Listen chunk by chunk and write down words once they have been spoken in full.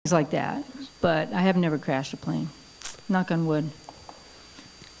like that. But I have never crashed a plane. Knock on wood.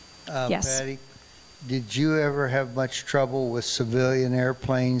 Yes. Patty, did you ever have much trouble with civilian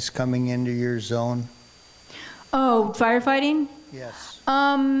airplanes coming into your zone? Oh, firefighting? Yes.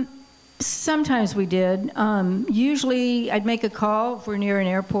 Sometimes we did. Usually I'd make a call if we're near an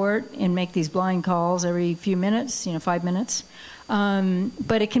airport and make these blind calls every few minutes, 5 minutes.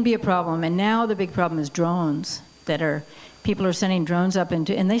 But it can be a problem. And now the big problem is drones people are sending drones up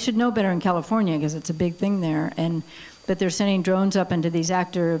into, and they should know better in California because it's a big thing there. But they're sending drones up into these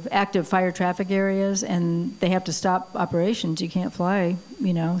active fire traffic areas, and they have to stop operations. You can't fly,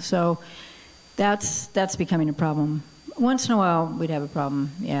 so that's becoming a problem. Once in a while, we'd have a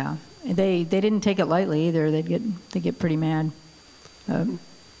problem, yeah. They didn't take it lightly either. They get pretty mad. I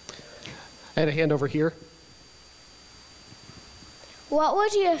had a hand over here. What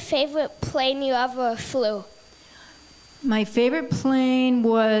was your favorite plane you ever flew? My favorite plane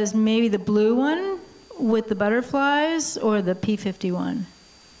was maybe the blue one with the butterflies or the P-51.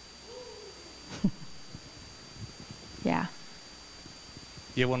 Yeah.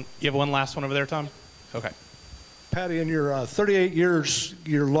 You have one last one over there, Tom? Okay. Patty, in your 38 years,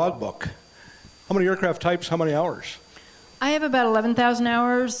 your logbook, how many aircraft types, how many hours? I have about 11,000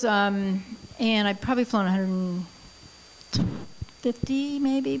 hours, and I've probably flown 150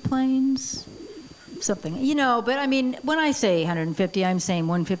 maybe planes, something. But I mean, when I say 150, I'm saying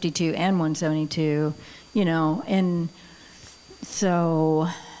 152 and 172, and so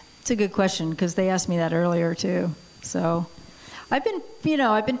it's a good question because they asked me that earlier too. So I've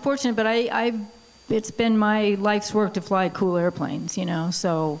been fortunate, but it's been my life's work to fly cool airplanes,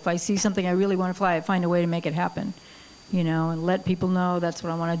 so if I see something I really want to fly, I find a way to make it happen, and let people know that's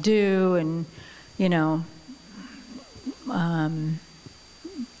what I want to do, and,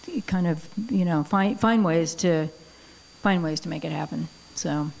 kind of, find ways to make it happen,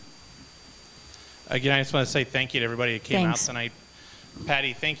 so. Again, I just want to say thank you to everybody that came Thanks. out tonight.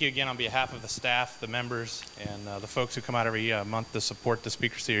 Patty, thank you again on behalf of the staff, the members, and the folks who come out every month to support the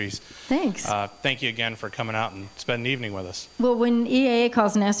speaker series. Thanks. Thank you again for coming out and spending the evening with us. Well, when EAA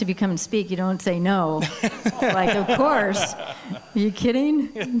calls and asks if you come and speak, you don't say no. Like, of course. Are you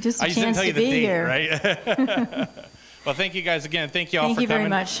kidding? Just a chance to be here. Right? Well, thank you guys again. Thank you all for coming. Thank you very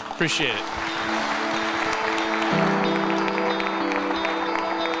much. Appreciate it.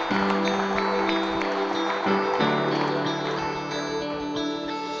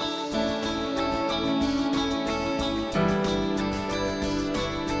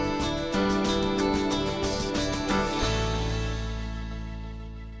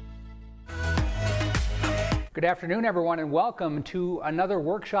 Good afternoon, everyone, and welcome to another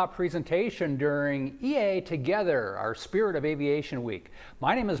workshop presentation during EAA Together, our Spirit of Aviation Week.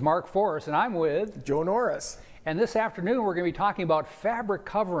 My name is Mark Forss, and I'm with Joe Norris. And this afternoon, we're going to be talking about fabric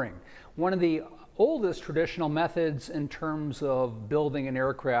covering, one of the oldest traditional methods in terms of building an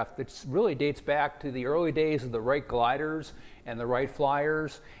aircraft that really dates back to the early days of the Wright gliders and the Wright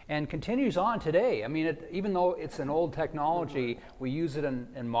flyers, and continues on today. I mean, even though it's an old technology, we use it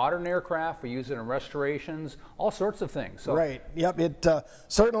in modern aircraft, we use it in restorations, all sorts of things. So, right, yep, it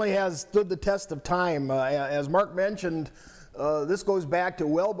certainly has stood the test of time. As Mark mentioned, this goes back to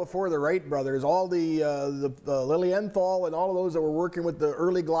well before the Wright brothers. All the Lilienthal and all of those that were working with the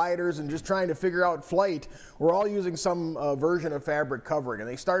early gliders and just trying to figure out flight were all using some version of fabric covering. And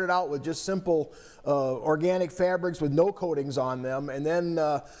they started out with just simple organic fabrics with no coatings on them. And then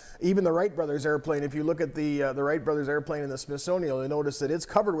even the Wright brothers airplane, if you look at the Wright brothers airplane in the Smithsonian, you'll notice that it's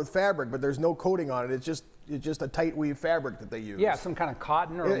covered with fabric, but there's no coating on it. It's just a tight weave fabric that they use. yeah, some kind of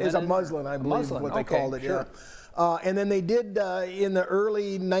cotton or It's a muslin, I believe, what they called it. Sure. Yeah. And then they did in the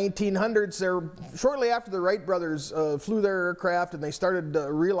early 1900s, shortly after the Wright brothers flew their aircraft, and they started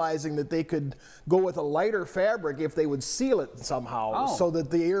realizing that they could go with a lighter fabric if they would seal it somehow, so that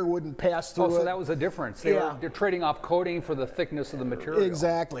the air wouldn't pass through it. So that was the difference. They're trading off coating for the thickness of the material.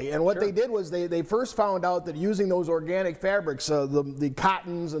 Exactly. And what they did was they first found out that using those organic fabrics, the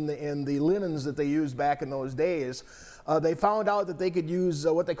cottons and the linens that they used back in those days, they found out that they could use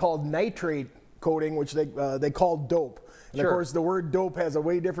what they called nitrate coating, which they called dope. And of course, the word dope has a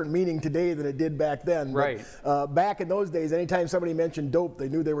way different meaning today than it did back then. Right. But, back in those days, anytime somebody mentioned dope, they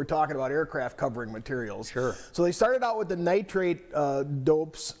knew they were talking about aircraft covering materials. Sure. So they started out with the nitrate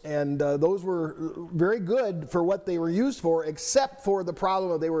dopes, and those were very good for what they were used for, except for the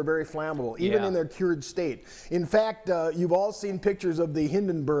problem that they were very flammable, even in their cured state. In fact, you've all seen pictures of the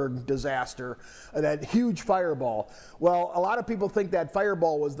Hindenburg disaster, that huge fireball. Well, a lot of people think that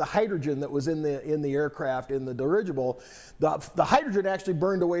fireball was the hydrogen that was in the aircraft, in the dirigible. The hydrogen actually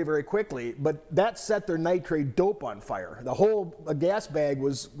burned away very quickly, but that set their nitrate dope on fire. The whole gas bag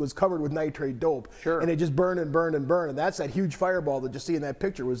was covered with nitrate dope, Sure. and it just burned and burned and burned. And that's that huge fireball that you see in that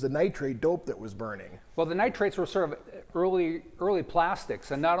picture was the nitrate dope that was burning. Well, the nitrates were sort of early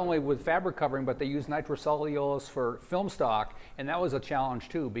plastics, and not only with fabric covering, but they used nitrocellulose for film stock, and that was a challenge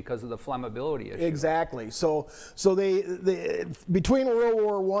too because of the flammability issue. Exactly. So they between World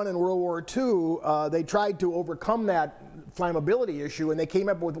War I and World War II, they tried to overcome that flammability issue, and they came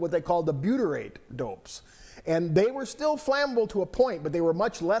up with what they called the butyrate dopes. And they were still flammable to a point, but they were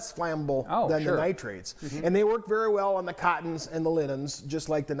much less flammable than the nitrates. And they worked very well on the cottons and the linens, just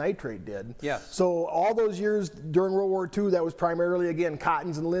like the nitrate did. Yes. So all those years during World War II, that was primarily, again,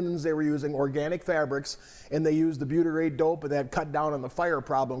 cottons and linens. They were using organic fabrics, and they used the butyrate dope, and that cut down on the fire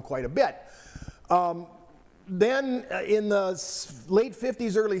problem quite a bit. Then in the late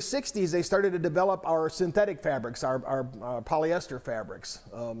 50s, early 60s, they started to develop our synthetic fabrics, our polyester fabrics.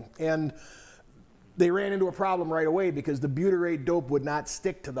 And they ran into a problem right away because the butyrate dope would not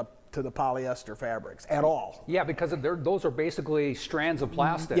stick to the polyester fabrics at all. Yeah, because those are basically strands of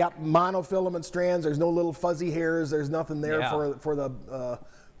plastic. Yep, monofilament strands. There's no little fuzzy hairs. There's nothing there for the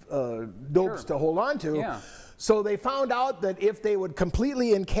dopes to hold on to. Yeah. So they found out that if they would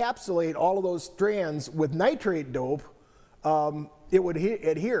completely encapsulate all of those strands with nitrate dope, it would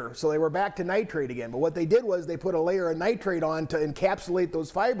adhere. So they were back to nitrate again. But what they did was they put a layer of nitrate on to encapsulate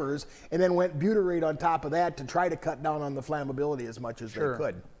those fibers, and then went butyrate on top of that to try to cut down on the flammability as much as they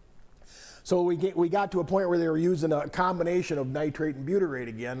could. So we got to a point where they were using a combination of nitrate and butyrate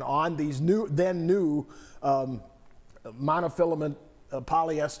again on these new monofilament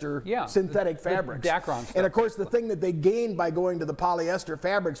polyester synthetic fabrics. Dacron stuff. And of course the thing that they gained by going to the polyester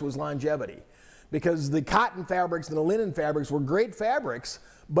fabrics was longevity. Because the cotton fabrics and the linen fabrics were great fabrics,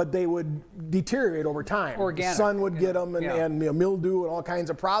 but they would deteriorate over time. Organic. The sun would get them, and mildew and all kinds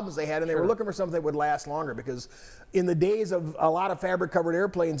of problems they had, and they were looking for something that would last longer. Because in the days of a lot of fabric-covered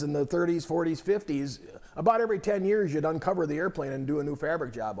airplanes in the 30s, 40s, 50s, about every 10 years you'd uncover the airplane and do a new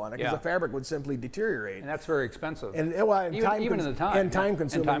fabric job on it, because the fabric would simply deteriorate. And that's very expensive. And, even in the time. And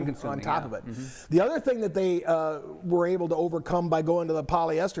time-consuming on top of it. The other thing that they were able to overcome by going to the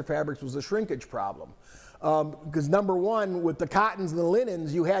polyester fabrics was the shrinkage problem. Because number one, with the cottons and the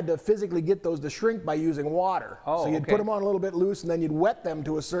linens, you had to physically get those to shrink by using water. So you'd put them on a little bit loose, and then you'd wet them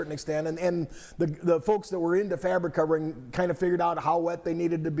to a certain extent. And the folks that were into fabric covering kind of figured out how wet they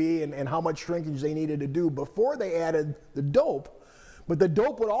needed to be and how much shrinkage they needed to do before they added the dope. But the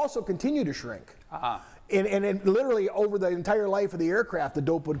dope would also continue to shrink. And literally over the entire life of the aircraft, the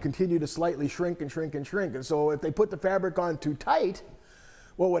dope would continue to slightly shrink and shrink and shrink. And so if they put the fabric on too tight,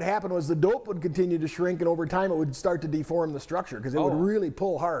 what would happen was the dope would continue to shrink, and over time it would start to deform the structure because it would really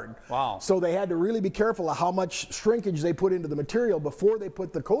pull hard. Wow. So they had to really be careful of how much shrinkage they put into the material before they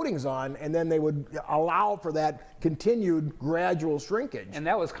put the coatings on, and then they would allow for that continued gradual shrinkage. And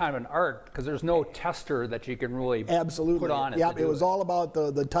that was kind of an art because there's no tester that you can really put on it. Yep, it was all about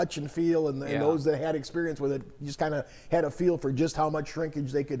the touch and feel, and those that had experience with it just kind of had a feel for just how much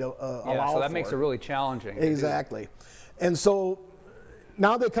shrinkage they could allow so that for. makes it really challenging. Exactly. And so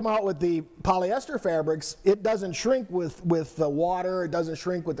now they come out with the polyester fabrics. It doesn't shrink with water. It doesn't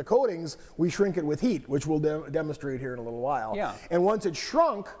shrink with the coatings. We shrink it with heat, which we'll demonstrate here in a little while. Yeah. And once it's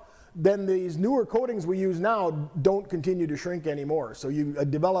shrunk, then these newer coatings we use now don't continue to shrink anymore. So you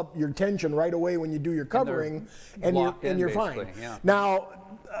develop your tension right away when you do your covering, and you're fine. Yeah. Now,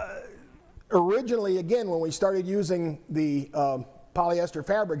 originally, again, when we started using the polyester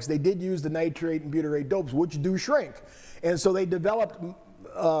fabrics, they did use the nitrate and butyrate dopes, which do shrink. And so they developed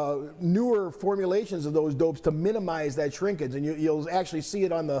newer formulations of those dopes to minimize that shrinkage. And you'll actually see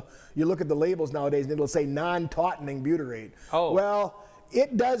it on you look at the labels nowadays, and it'll say non-tautening butyrate. Well,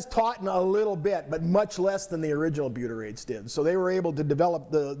 it does tauten a little bit, but much less than the original butyrates did. So they were able to develop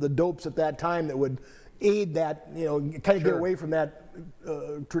the dopes at that time that would aid that, kind of get away from that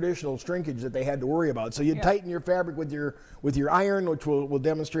traditional shrinkage that they had to worry about. So you tighten your fabric with your iron, which we'll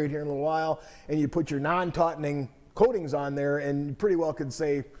demonstrate here in a little while, and you put your non-tautening coatings on there, and you pretty well could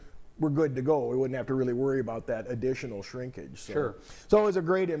say we're good to go. We wouldn't have to really worry about that additional shrinkage. So it was a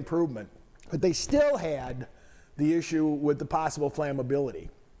great improvement. But they still had the issue with the possible flammability.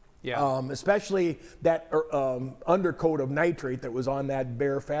 Especially that undercoat of nitrate that was on that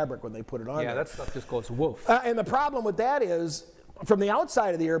bare fabric when they put it on there. Yeah, that stuff just goes woof. And the problem with that is, from the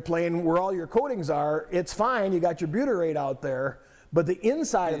outside of the airplane where all your coatings are, it's fine, you got your butyrate out there, but the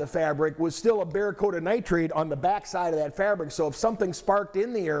inside of the fabric was still a bare coat of nitrate on the back side of that fabric. So if something sparked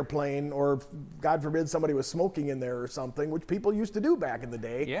in the airplane, or God forbid somebody was smoking in there or something, which people used to do back in the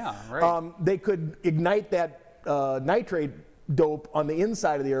day, they could ignite that nitrate dope on the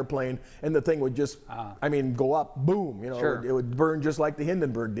inside of the airplane, and the thing would just, I mean, go up, boom, you know, Sure. it would burn just like the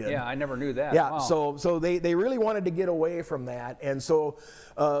Hindenburg did. Yeah, I never knew that. Yeah, Wow. so they really wanted to get away from that, and so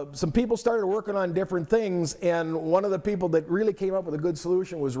some people started working on different things, and one of the people that really came up with a good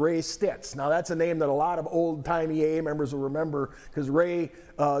solution was Ray Stitz. Now that's a name that a lot of old-time EAA members will remember, because Ray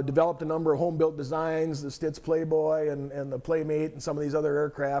developed a number of home-built designs, the Stitz Playboy and the Playmate and some of these other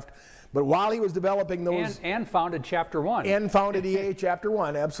aircraft. But while he was developing those... And founded Chapter 1. And founded EAA Chapter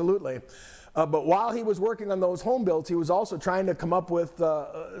 1, absolutely. But while he was working on those home builds, he was also trying to come up with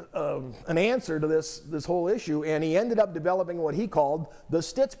an answer to this whole issue, and he ended up developing what he called the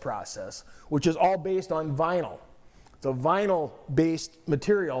Stitz process, which is all based on vinyl. It's a vinyl-based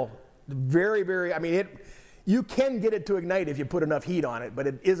material, very, very, I mean, you can get it to ignite if you put enough heat on it, but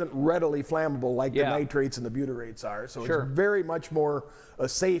it isn't readily flammable like the nitrates and the butyrates are. So it's very much more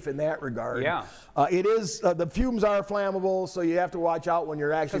safe in that regard. Yeah. It is, the fumes are flammable, so you have to watch out when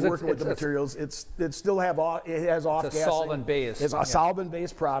you're actually working with the materials. It still has off-gassing. It's a solvent-based. It's a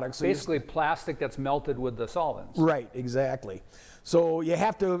solvent-based product. So basically plastic that's melted with the solvents. Right, exactly. So you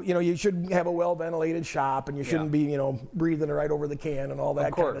have to, you know, you should have a well-ventilated shop, and you shouldn't be, you know, breathing right over the can and all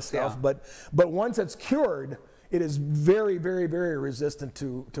that kind of stuff. Yeah. But once it's cured, it is very, very, very resistant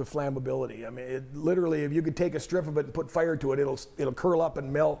to flammability. I mean, it literally, if you could take a strip of it and put fire to it, it'll curl up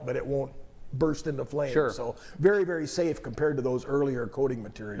and melt, but it won't burst into flame. Sure. So very, very safe compared to those earlier coating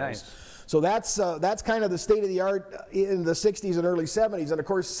materials. Nice. So that's kind of the state of the art in the 60s and early 70s. And of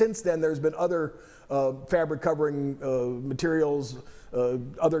course, since then, there's been other fabric covering materials,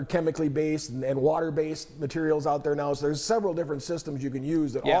 other chemically based and water-based materials out there now. So there's several different systems you can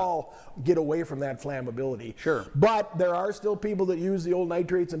use that all get away from that flammability. Sure. But there are still people that use the old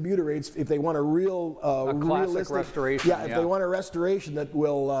nitrates and butyrates if they want a real classic restoration. Yeah, if they want a restoration that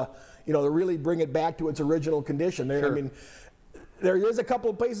will, you know, really bring it back to its original condition. I mean, there is a couple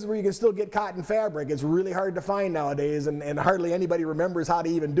of places where you can still get cotton fabric. It's really hard to find nowadays, and hardly anybody remembers how to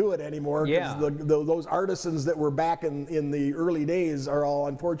even do it anymore. Yeah. Those artisans that were back in the early days are all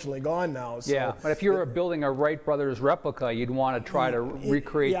unfortunately gone now. So yeah, but if you're building a Wright Brothers replica, you'd want to try to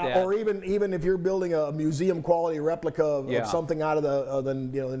recreate that. Or even if you're building a museum quality replica of something out of the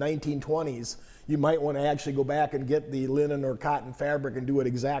 1920s. You might want to actually go back and get the linen or cotton fabric and do it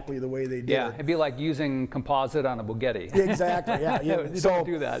exactly the way they did. Yeah, it'd be like using composite on a Bugatti. Exactly. Yeah. You don't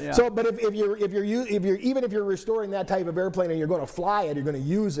do that. Yeah. So, but if you're restoring that type of airplane and you're going to fly it, you're going to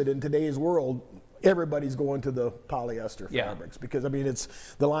use it in today's world. Everybody's going to the polyester fabrics because I mean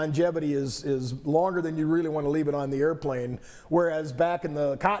the longevity is longer than you really want to leave it on the airplane. Whereas back in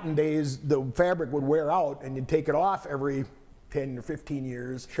the cotton days, the fabric would wear out and you'd take it off every 10 or 15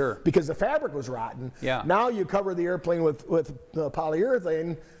 years. Sure. Because the fabric was rotten. Yeah. Now you cover the airplane with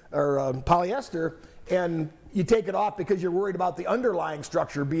polyurethane or polyester, and you take it off because you're worried about the underlying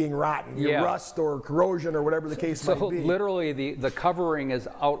structure being rotten, rust or corrosion or whatever the case might be. So literally the covering is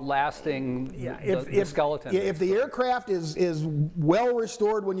outlasting the skeleton. If the aircraft is well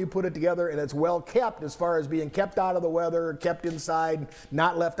restored when you put it together and it's well kept as far as being kept out of the weather, kept inside,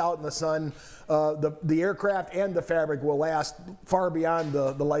 not left out in the sun, the aircraft and the fabric will last far beyond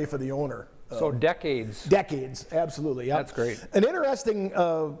the life of the owner. So decades. Decades, absolutely. Yep. That's great. An interesting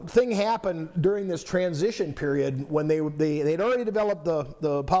thing happened during this transition period when they'd already developed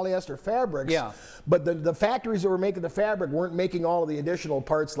the polyester fabrics. Yeah. But the factories that were making the fabric weren't making all of the additional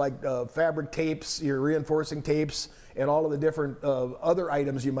parts like fabric tapes, your reinforcing tapes, and all of the different other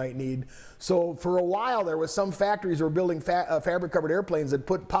items you might need. So for a while there was some factories that were building fabric covered airplanes that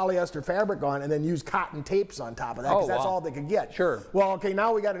put polyester fabric on and then used cotton tapes on top of that because that's all they could get. Sure. Well, okay,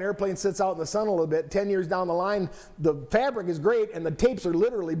 now we got an airplane sits out in the sun a little bit. 10 years down the line, the fabric is great and the tapes are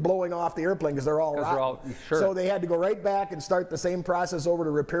literally blowing off the airplane because they're all rotten. So they had to go right back and start the same process over to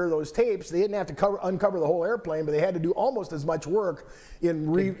repair those tapes. They didn't have to uncover the whole airplane, but they had to do almost as much work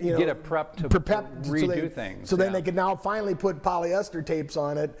in get it prepped to redo things. So then they could now finally put polyester tapes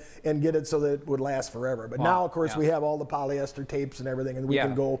on it and get it so that it would last forever. But now, of course, we have all the polyester tapes and everything, and we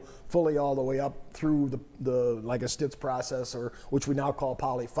can go fully all the way up through the like a Stitz process, or which we now call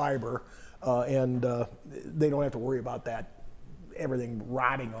polyfiber, and they don't have to worry about that everything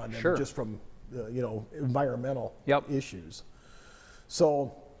rotting on them just from environmental issues.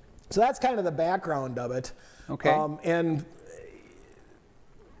 So that's kind of the background of it. Okay. And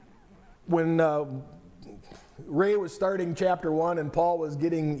when Ray was starting Chapter 1 and Paul was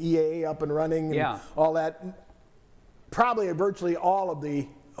getting EAA up and running and all that, probably virtually all of the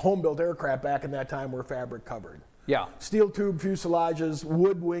home-built aircraft back in that time were fabric covered. Yeah. Steel tube fuselages,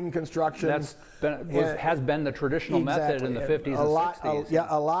 wood wing construction. That's has been the traditional method in the 50s and 60s.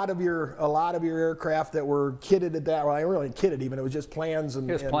 A lot of your aircraft that were kitted at that, well, I really kitted even, it was just plans and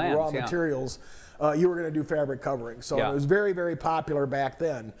raw materials. You were going to do fabric covering. So it was very, very popular back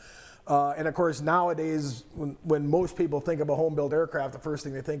then. And of course, nowadays, when most people think of a home-built aircraft, the first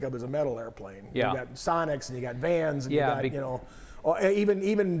thing they think of is a metal airplane. Yeah. You got Sonics and you got Vans and you got,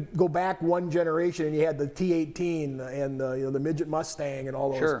 even go back one generation and you had the T-18 and the Midget Mustang and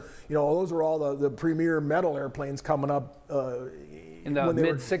all those. Sure. Those were all the premier metal airplanes coming up. In the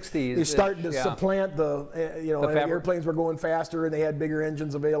mid-60s. They started to supplant the airplanes were going faster and they had bigger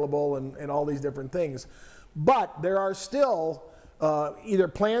engines available and all these different things. But there are still either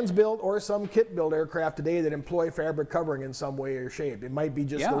plans built or some kit built aircraft today that employ fabric covering in some way or shape. It might be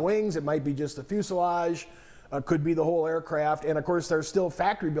just the wings, it might be just the fuselage, could be the whole aircraft, and of course there's still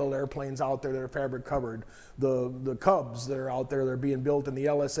factory built airplanes out there that are fabric covered. The Cubs that are out there, they're being built in the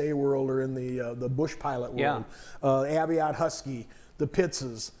LSA world or in the Bush pilot world. Aviat Husky, the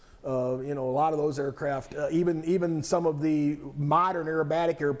Pitzes. A lot of those aircraft, even some of the modern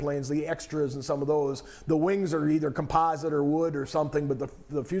aerobatic airplanes, the extras and some of those, the wings are either composite or wood or something, but the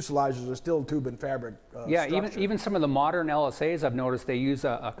fuselages are still tube and fabric even some of the modern LSAs, I've noticed they use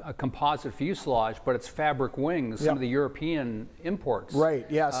a composite fuselage, but it's fabric wings, some of the European imports. Right,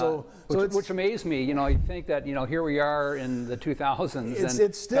 which amazed me. You think that, here we are in the 2000s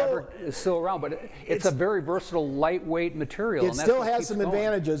and fabric is still around, but it's a very versatile, lightweight material. It still has some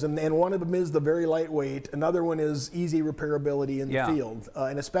advantages. And one of them is the very lightweight. Another one is easy repairability in the field,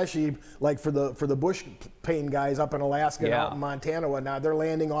 and especially like for the bush plane guys up in Alaska and out in Montana and whatnot. They're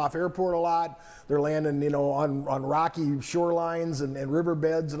landing off airport a lot. They're landing, on rocky shorelines and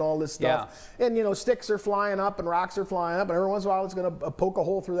riverbeds and all this stuff. And sticks are flying up and rocks are flying up, and every once in a while it's going to poke a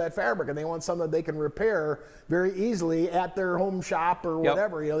hole through that fabric, and they want something that they can repair very easily at their home shop or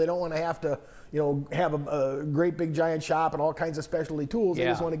whatever. They don't want to have to have a great big giant shop and all kinds of specialty tools. They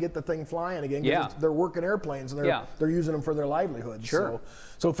just want to get the thing flying again because they're working airplanes and they're using them for their livelihood. Sure.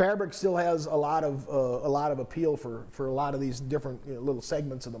 So fabric still has a lot of appeal for a lot of these different little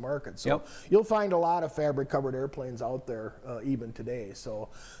segments of the market. So you'll find a lot of fabric covered airplanes out there even today. So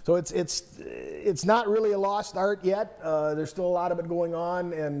it's not really a lost art yet. There's still a lot of it going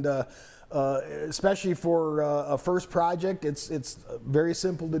on, and especially for a first project, it's very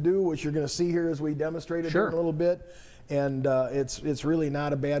simple to do, which you're going to see here as we demonstrate it in a little bit. And it's really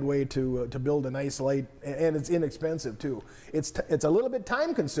not a bad way to build a nice light, and it's inexpensive too. It's a little bit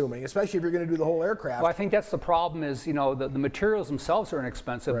time consuming, especially if you're going to do the whole aircraft. Well, I think that's the problem is, the materials themselves are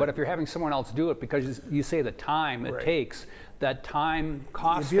inexpensive, but if you're having someone else do it, because you say the time it takes, that time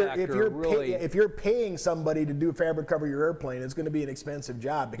cost factor really... If you're paying somebody to do fabric cover your airplane, it's going to be an expensive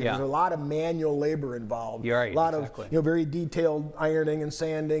job because there's a lot of manual labor involved. You're right, a lot of very detailed ironing and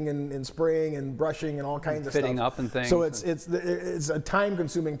sanding and spraying and brushing and all kinds of stuff. Fitting up and things. So it's a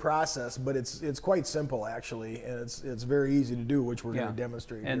time-consuming process, but it's quite simple actually, and it's very easy to do, which we're going to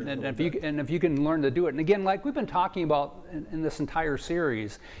demonstrate. And if you can learn to do it, and again, like we've been talking about in this entire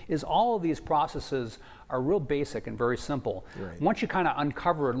series, is all of these processes are real basic and very simple. Right. Once you kind of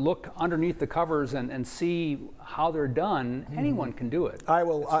uncover, look underneath the covers and see how they're done, anyone can do it. I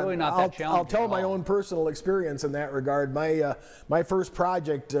will. It's really not that challenging. I'll tell my own personal experience in that regard. My first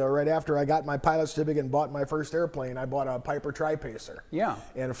project, right after I got my pilot certificate and bought my first airplane, I bought a Piper Tri-Pacer. Yeah.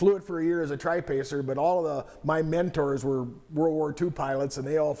 And flew it for a year as a Tri-Pacer, but all of my mentors were World War II pilots, and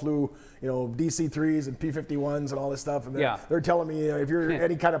they all flew, DC-3s and P-51s and all this stuff. And they're telling me, if you're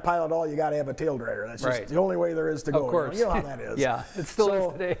any kind of pilot at all, you got to have a tail dragger. That's just the only way there is to go. Of course. You know how that is. It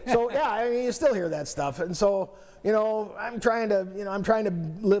still is today. You still hear that stuff. And so, I'm trying to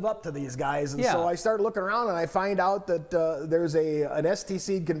live up to these guys. And so I started looking around and I find out that there's an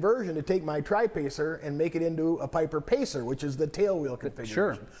STC conversion to take my Tri-Pacer and make it into a Piper Pacer, which is the tail wheel configuration.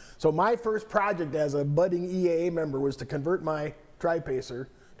 Sure. So my first project as a budding EAA member was to convert my Tri-Pacer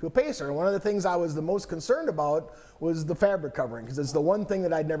to a Pacer. And one of the things I was the most concerned about was the fabric covering, because it's the one thing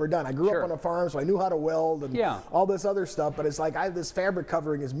that I'd never done. I grew up on a farm, so I knew how to weld and all this other stuff, but it's like this fabric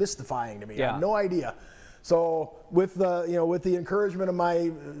covering is mystifying to me. I have no idea. So with the encouragement of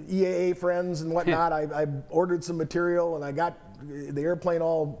my EAA friends and whatnot, I ordered some material and I got the airplane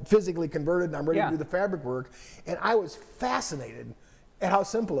all physically converted and I'm ready to do the fabric work. And I was fascinated at how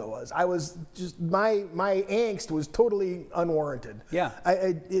simple it was. I was just, my angst was totally unwarranted.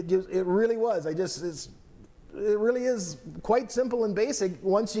 It really was. It really is quite simple and basic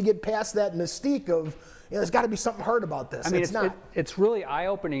once you get past that mystique of, there's got to be something hard about this. I mean, it's not. It's really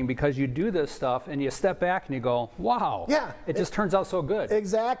eye-opening because you do this stuff and you step back and you go, wow. Yeah. It just turns out so good.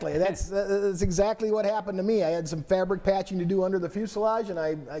 Exactly. That's exactly what happened to me. I had some fabric patching to do under the fuselage, and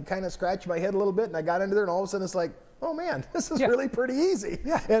I kind of scratched my head a little bit, and I got into there, and all of a sudden it's like, oh man, this is really pretty easy.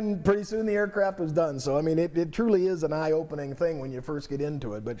 Yeah. And pretty soon the aircraft was done. So I mean, it truly is an eye-opening thing when you first get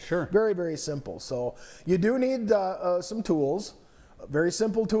into it, but very, very simple. So you do need some tools. Very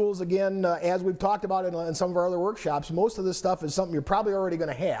simple tools. Again, as we've talked about in some of our other workshops, most of this stuff is something you're probably already going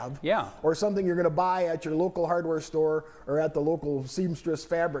to have. Yeah. Or something you're going to buy at your local hardware store or at the local seamstress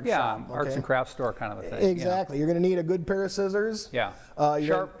fabric shop. Yeah, arts and crafts store kind of a thing. Exactly. You're going to need a good pair of scissors. Yeah.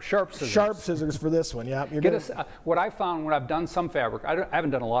 Sharp scissors. Sharp scissors for this one. Yeah. What I found when I've done some fabric, I haven't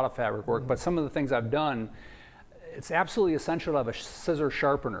done a lot of fabric work, but some of the things I've done, it's absolutely essential to have a scissor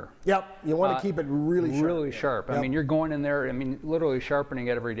sharpener. Yep, you want to keep it really sharp. Really sharp. Yep. I mean, you're going in there, I mean, literally sharpening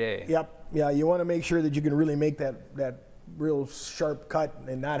it every day. Yep, yeah, you want to make sure that you can really make that real sharp cut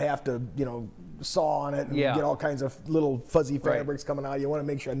and not have to, saw on it and get all kinds of little fuzzy fabrics coming out. You want to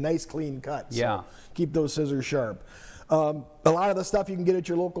make sure a nice clean cut. So keep those scissors sharp. A lot of the stuff you can get at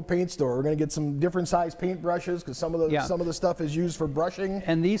your local paint store. We're going to get some different size paint brushes because some of the stuff is used for brushing.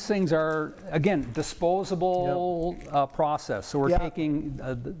 And these things are, again, disposable process. So we're taking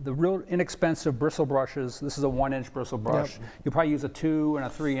the real inexpensive bristle brushes. This is a 1-inch bristle brush. You'll probably use a 2 and a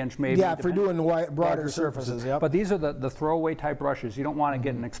 3-inch maybe. Yeah, if you're doing broader surfaces. Yep. But these are the throwaway type brushes. You don't want to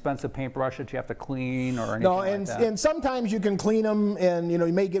get an expensive paintbrush that you have to clean or anything like that. And sometimes you can clean them and you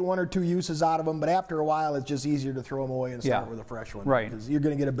may get 1 or 2 uses out of them, but after a while it's just easier to throw them away and start with a fresh one. Right. Because you're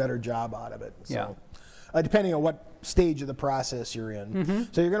going to get a better job out of it. So, depending on what stage of the process you're in.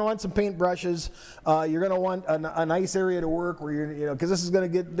 So you're going to want some paint brushes. You're going to want a nice area to work where you're, because this is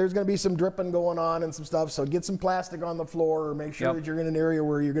going to there's going to be some dripping going on and some stuff. So get some plastic on the floor or make sure that you're in an area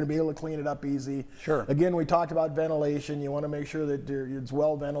where you're going to be able to clean it up easy. Sure. Again, we talked about ventilation. You want to make sure that it's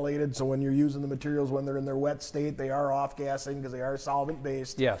well ventilated. So when you're using the materials, when they're in their wet state, they are off-gassing because they are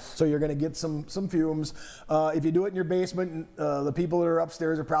solvent-based. Yes. So you're going to get some fumes. If you do it in your basement, the people that are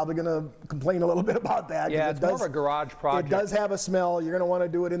upstairs are probably going to complain a little bit about that. Yeah, it's more of a garage project. It does have a smell. You're going to want to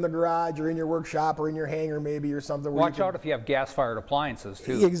do it in the garage or in your workshop or in your hangar maybe or something. Watch out if you have gas-fired appliances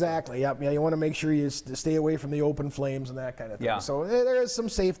too. Exactly. Yep. Yeah, you want to make sure you stay away from the open flames and that kind of thing. Yeah. So there is some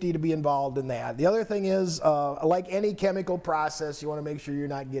safety to be involved in that. The other thing is, like any chemical process, you want to make sure you're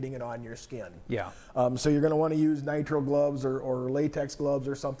not getting it on your skin. Yeah. So you're going to want to use nitrile gloves or latex gloves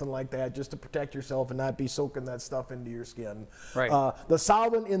or something like that just to protect yourself and not be soaking that stuff into your skin. Right. The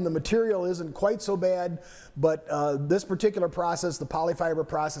solvent in the material isn't quite so bad, but this particular process, the polyfiber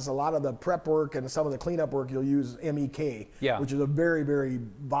process, a lot of the prep work and some of the cleanup work, you'll use MEK, which is a very, very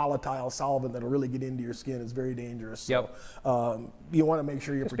volatile solvent that'll really get into your skin. It's very dangerous. So, you want to make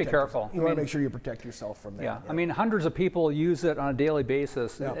sure be careful. You want to make sure you protect yourself from that. Yeah. I mean, hundreds of people use it on a daily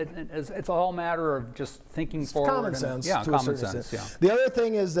basis. It's all a matter of just thinking forward. Common sense. Yeah, to common a certain sense. extent. The other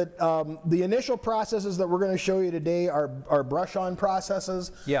thing is that the initial processes that we're going to show you today are brush-on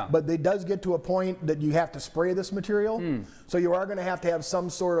processes. Yeah. But it does get to a point that you have to spray this material. So you are going to have some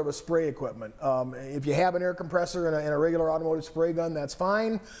sort of a spray equipment. If you have an air compressor and a regular automotive spray gun, that's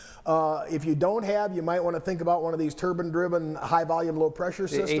fine. If you don't have, you might want to think about one of these turbine-driven high-volume, low-pressure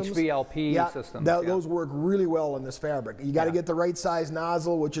systems. HVLP systems. Those work really well in this fabric. You got to get the right size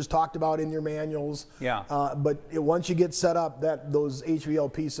nozzle, which is talked about in your manuals. Yeah. But once you get set up, those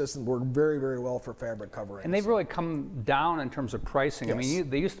HVLP systems work very, very well for fabric covering. And they've really come down in terms of pricing. Yes. I mean,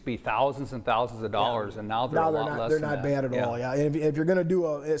 they used to be thousands and thousands of dollars, and now they're a lot less. They're not bad at all. Yeah. And if you're going to do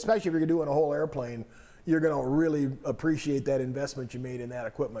especially if you're doing a whole airplane, you're going to really appreciate that investment you made in that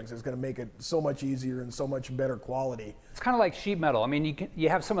equipment because it's going to make it so much easier and so much better quality. It's kind of like sheet metal. I mean, you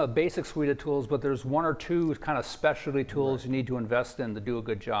have some of the basic suite of tools, but there's 1 or 2 kind of specialty tools you need to invest in to do a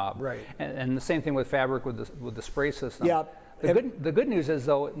good job. Right. And the same thing with fabric with the spray system. Yeah. The good news is,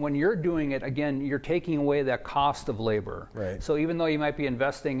 though, when you're doing it, again, you're taking away that cost of labor. Right. So even though you might be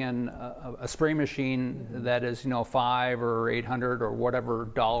investing in a spray machine that is, $500 or $800 or whatever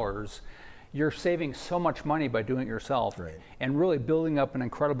dollars, you're saving so much money by doing it yourself, and really building up an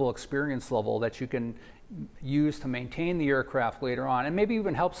incredible experience level that you can use to maintain the aircraft later on, and maybe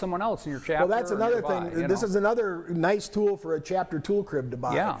even help someone else in your chapter. Well, that's another thing. This is another nice tool for a chapter tool crib to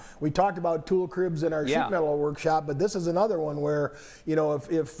buy. Yeah. We talked about tool cribs in our sheet metal workshop, but this is another one where,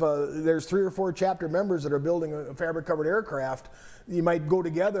 if there's 3 or 4 chapter members that are building a fabric covered aircraft, you might go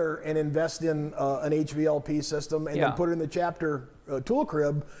together and invest in an HVLP system and then put it in the chapter tool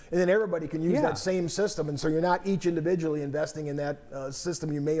crib, and then everybody can use that same system, and so you're not each individually investing in that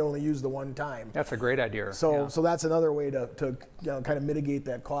system. You may only use the one time. That's a great idea. year. So that's another way to kind of mitigate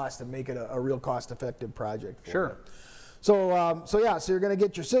that cost and make it a real cost-effective project for you. So so you're going to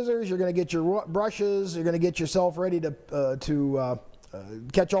get your scissors, you're going to get your brushes, you're going to get yourself ready to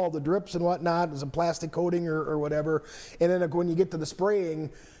catch all the drips and whatnot, some plastic coating or whatever. And then when you get to the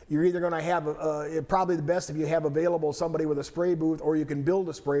spraying, you're either going to have probably the best if you have available somebody with a spray booth, or you can build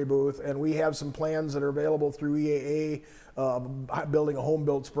a spray booth. And we have some plans that are available through EAA, building a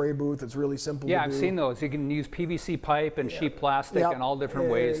home-built spray booth. It's really simple to do. Yeah, I've seen those. You can use PVC pipe and sheet plastic and all different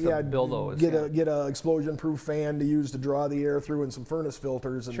ways to build those. Get a explosion-proof fan to use to draw the air through, and some furnace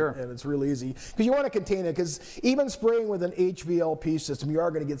filters, and, and it's real easy. Because you want to contain it, because even spraying with an HVLP system, you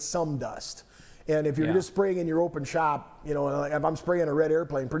are going to get some dust. And if you're just spraying in your open shop, you know, like if I'm spraying a red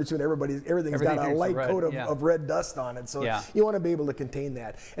airplane, pretty soon everything's got a light coat of red dust on it. So you want to be able to contain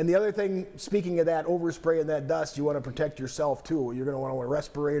that. And the other thing, speaking of that, overspraying that dust, you want to protect yourself too. You're going to want to wear a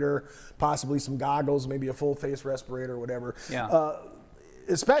respirator, possibly some goggles, maybe a full face respirator or whatever.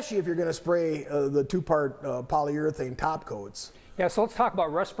 Especially if you're going to spray the two-part polyurethane top coats. Yeah, so let's talk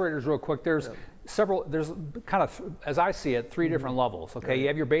about respirators real quick. There's kind of, as I see it, 3 different levels. Okay, you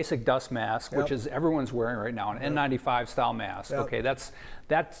have your basic dust mask, which is everyone's wearing right now, an N95 style mask. Okay,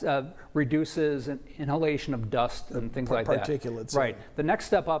 that reduces an inhalation of dust and things like that. Particulates. Right. The next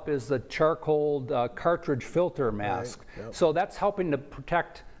step up is the charcoal cartridge filter mask. So that's helping to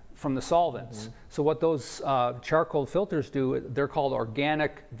protect from the solvents. So what those charcoal filters do, they're called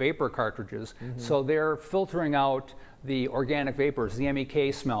organic vapor cartridges. So they're filtering out the organic vapors, the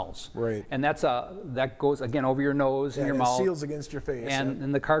MEK smells. And that goes, again, over your nose and your mouth. It seals against your face.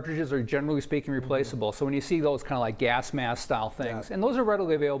 And the cartridges are, generally speaking, replaceable. So when you see those kind of like gas mask style things, and those are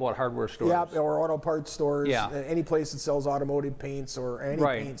readily available at hardware stores. Or auto parts stores. Any place that sells automotive paints or any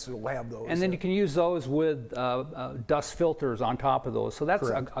paints will have those. And then you can use those with dust filters on top of those. So that's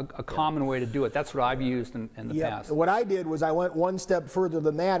a common way to do it. That's what I've used in the past. What I did was I went one step further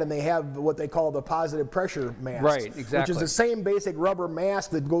than that, and they have what they call the positive pressure mask. Exactly. Which is the same basic rubber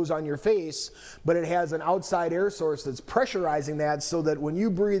mask that goes on your face, but it has an outside air source that's pressurizing that, so that when you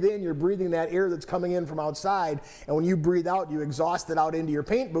breathe in, you're breathing that air that's coming in from outside, and when you breathe out, you exhaust it out into your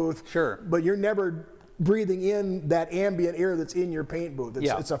paint booth. But you're never breathing in that ambient air that's in your paint booth.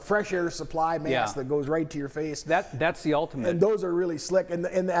 It's a fresh air supply mask that goes right to your face. That's the ultimate. And those are really slick. And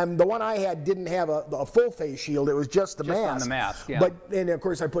the one I had didn't have a full face shield. It was just the mask. On the mask, and of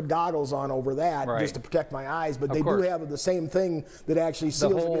course I put goggles on over that just to protect my eyes. But they do have the same thing that actually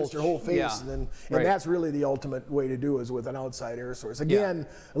seals against your whole face. And that's really the ultimate way to do, is with an outside air source. Again,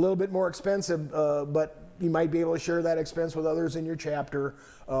 a little bit more expensive, but you might be able to share that expense with others in your chapter,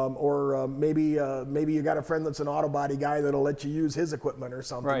 or maybe you got a friend that's an auto body guy that'll let you use his equipment or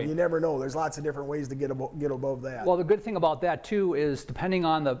something. You never know. There's lots of different ways to get above that. Well, the good thing about that too is, depending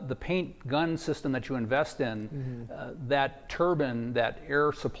on the paint gun system that you invest in, that turbine, that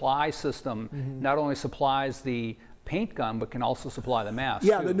air supply system, not only supplies the paint gun, but can also supply the mask.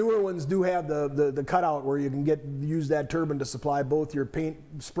 Yeah, the newer ones do have the cutout where you can use that turbine to supply both your paint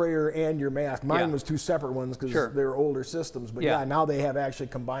sprayer and your mask. Mine was 2 separate ones because they're older systems, but now they have actually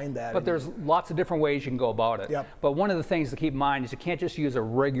combined that. But there's lots of different ways you can go about it. But one of the things to keep in mind is you can't just use a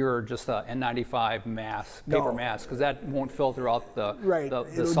regular, just a N95 mask, paper mask, because that won't filter out the It'll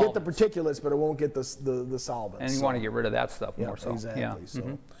get the particulates, but it won't get the solvents. And you want to get rid of that stuff more so.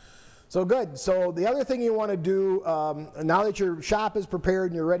 Exactly. So good. So the other thing you want to do, now that your shop is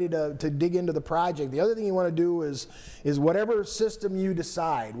prepared and you're ready to dig into the project, the other thing you want to do is whatever system you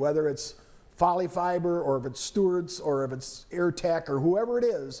decide, whether it's Polyfiber or if it's Stewart's or if it's AirTech or whoever it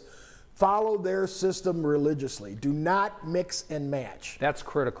is, follow their system religiously. Do not mix and match. That's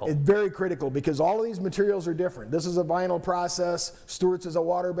critical. It's very critical, because all of these materials are different. This is a vinyl process. Stewart's is a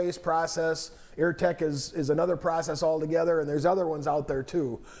water-based process. AirTech is another process altogether, and there's other ones out there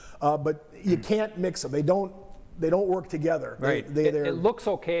too. But you can't mix them. They don't work together. It looks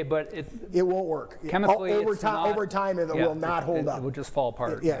okay, but it won't work. Chemically, over time, it will not hold up. It will just fall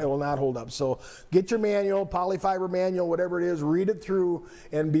apart. It will not hold up. So get your manual, Polyfiber manual, whatever it is, read it through,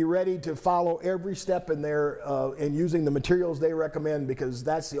 and be ready to follow every step in there, and using the materials they recommend, because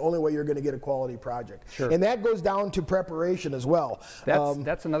that's the only way you're going to get a quality project. And that goes down to preparation as well.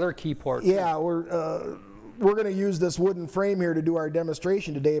 That's another key part. Yeah, we're going to use this wooden frame here to do our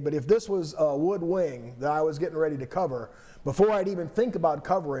demonstration today, but if this was a wood wing that I was getting ready to cover, before I'd even think about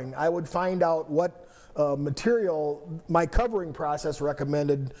covering, I would find out what material my covering process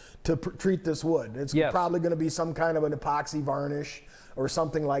recommended to treat this wood. It's probably going to be some kind of an epoxy varnish or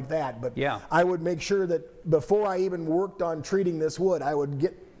something like that, but I would make sure that before I even worked on treating this wood, I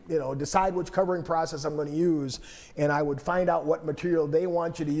would decide which covering process I'm going to use, and I would find out what material they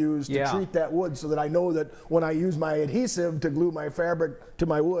want you to use to treat that wood, so that I know that when I use my adhesive to glue my fabric to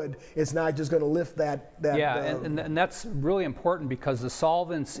my wood, it's not just going to lift that. And that's really important, because the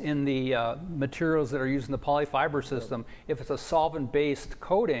solvents in the materials that are used in the polyfiber system, if it's a solvent-based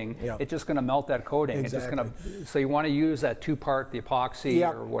coating, it's just going to melt that coating. Exactly. It's just going to. So you want to use that 2-part, the epoxy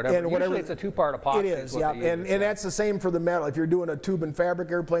or whatever. And usually it's a 2-part epoxy. It is, and that's the same for the metal. If you're doing a tube and fabric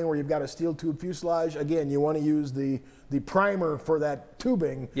airplane where you've got a steel tube fuselage, again, you want to use the primer for that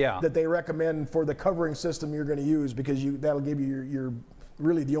tubing that they recommend for the covering system you're going to use, because that'll give you your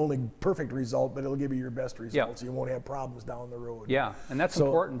really the only perfect result, but it'll give you your best results. You won't have problems down the road. Yeah, and that's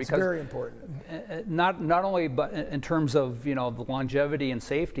important, because it's very important. Not only but in terms of the longevity and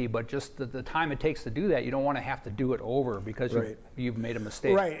safety, but just the time it takes to do that. You don't want to have to do it over because you've made a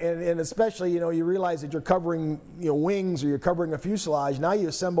mistake. Right, and especially you realize that you're covering wings, or you're covering a fuselage. Now you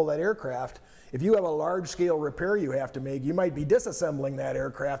assemble that aircraft. If you have a large-scale repair you have to make, you might be disassembling that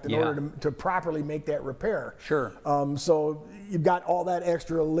aircraft in order to properly make that repair. Sure. So you've got all that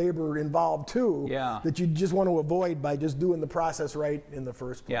extra labor involved too that you just want to avoid by just doing the process right in the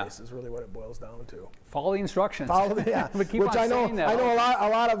first place. Is really what it boils down to. Follow the instructions. Which I know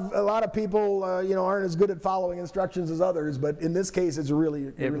a lot of people aren't as good at following instructions as others, but in this case it's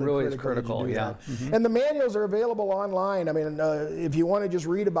really is critical. And the manuals are available online. I mean, if you want to just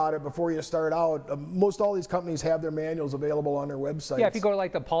read about it before you start out, most all these companies have their manuals available on their websites. Yeah, if you go to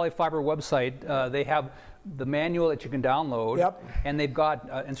like the Polyfiber website, they have the manual that you can download, and they've got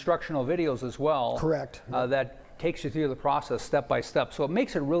instructional videos as well. Correct. That takes you through the process step by step. So it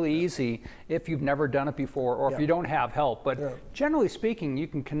makes it really easy if you've never done it before, or if you don't have help. But generally speaking, you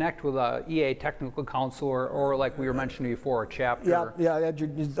can connect with a EAA technical counselor, or like we were mentioning before, a chapter.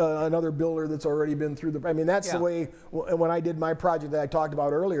 Another builder that's already been through the. I mean, that's the way. When I did my project that I talked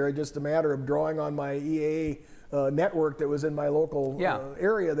about earlier, it's just a matter of drawing on my EAA network that was in my local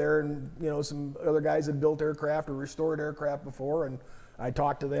area there, and some other guys had built aircraft or restored aircraft before, and I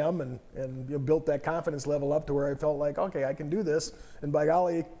talked to them and built that confidence level up to where I felt like, okay, I can do this, and by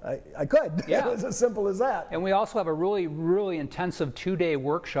golly, I could. It was as simple as that. And we also have a really, really intensive 2-day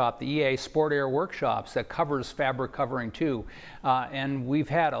workshop, the EAA Sport Air Workshops, that covers fabric covering too. And we've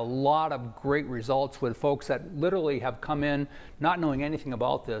had a lot of great results with folks that literally have come in not knowing anything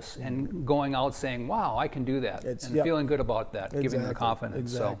about this and going out saying, wow, I can do that, and feeling good about that, giving them the confidence.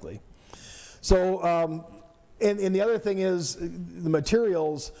 Exactly. So and the other thing is the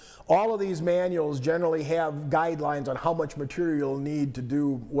materials. All of these manuals generally have guidelines on how much material you'll need to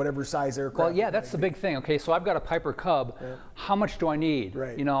do whatever size aircraft. Well, that's the big thing. Okay, so I've got a Piper Cub. How much do I need?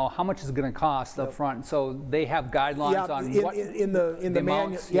 Right. How much is it going to cost up front? So they have guidelines on what in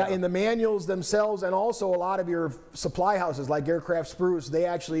the manuals themselves, and also a lot of your supply houses like Aircraft Spruce. They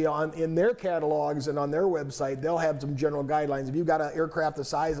actually in their catalogs and on their website, they'll have some general guidelines. If you've got an aircraft the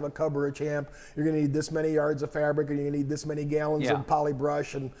size of a Cub or a Champ, you're going to need this many yards of fabric, and you're going to need this many gallons of poly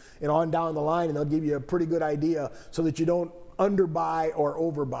brush, and on down the line, and they'll give you a pretty good idea so that you don't underbuy or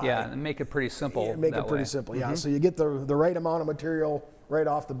overbuy. Yeah, and make it pretty simple. Simple. So you get the right amount of material right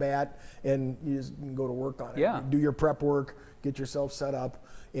off the bat, and you just can go to work on it. Yeah. Do your prep work, get yourself set up,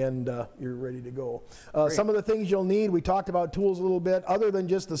 and you're ready to go. Some of the things you'll need, we talked about tools a little bit. Other than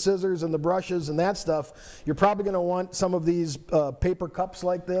just the scissors and the brushes and that stuff, you're probably going to want some of these paper cups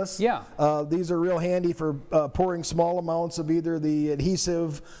like this. Yeah. These are real handy for pouring small amounts of either the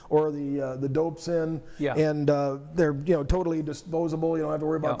adhesive or the dopes in. Yeah. And they're totally disposable. You don't have to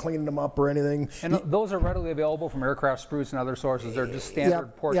worry about cleaning them up or anything. And those are readily available from Aircraft Spruce and other sources. They're just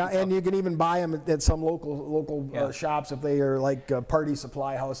standard portion. Yeah, and you can even buy them at some local shops if they are like party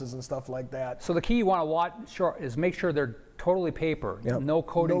supply houses and stuff like that. So the key you want to watch is make sure they're totally paper, no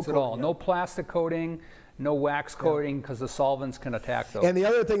coatings at all, no plastic coating, no wax coating, because the solvents can attack those. And the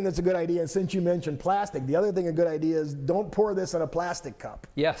other thing that's a good idea, and since you mentioned plastic, the other thing a good idea is don't pour this in a plastic cup.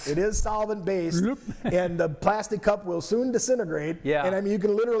 Yes. It is solvent based, and the plastic cup will soon disintegrate. Yeah. And I mean, you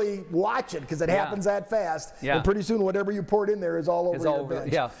can literally watch it because it happens that fast. Yeah. And pretty soon, whatever you poured in there is all over your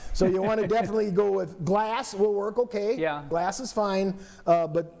bench. Yeah. So you want to definitely go with glass. Will work okay. Yeah. Glass is fine,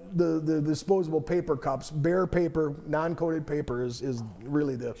 but the disposable paper cups, bare paper, non-coated paper is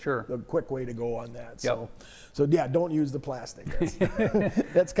really the quick way to go on that. So yeah, don't use the plastic.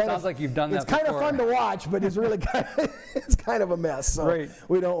 That's kind Sounds like you've done that It's kind of fun to watch, but it's really it's kind of a mess. So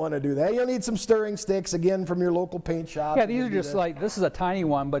we don't want to do that. You'll need some stirring sticks, again, from your local paint shop. Yeah, these are just like, this is a tiny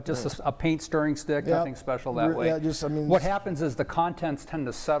one, but just a paint stirring stick, nothing special that way. Yeah, just, I mean, what happens is the contents tend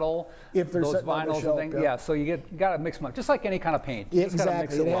to settle if they're those sitting on the vinyls shelf, and things. Yeah, so you got to mix them up, just like any kind of paint. Yeah,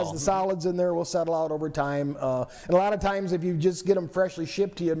 exactly. It as the solids in there will settle out over time. And a lot of times if you just get them freshly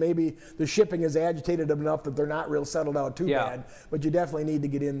shipped to you, maybe the shipping is agitated enough that they're not real settled out too bad. But you definitely need to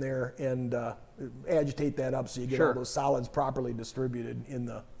get in there and agitate that up so you get all those solids properly distributed in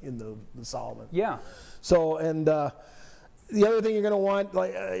the solvent. Yeah. So, and the other thing you're going to want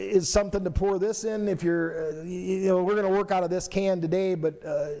is something to pour this in. If you're, we're going to work out of this can today, but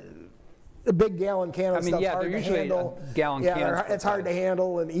a big gallon can of stuff's hard to handle. A gallon can. It's hard to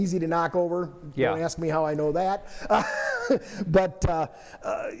handle and easy to knock over. Don't ask me how I know that. But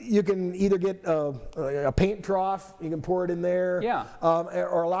you can either get a paint trough, you can pour it in there. Yeah.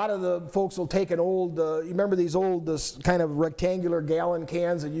 Or a lot of the folks will take an old, you remember these old kind of rectangular gallon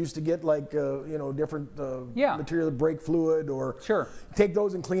cans that used to get like, different material, brake fluid, or take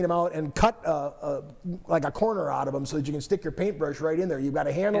those and clean them out and cut like a corner out of them so that you can stick your paintbrush right in there. You've got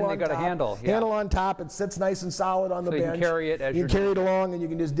a handle on top. Handle on top. It sits nice and solid on the bench. You can carry it as you carry it along, and you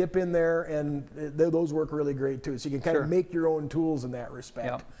can just dip in there, and those work really great too. So you can kind of make your own tools in that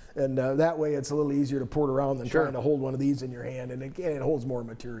respect. And that way it's a little easier to pour it around than trying to hold one of these in your hand, and it holds more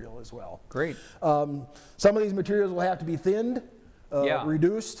material as well. Great. Some of these materials will have to be thinned,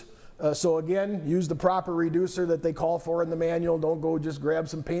 reduced. So again, use the proper reducer that they call for in the manual. Don't go just grab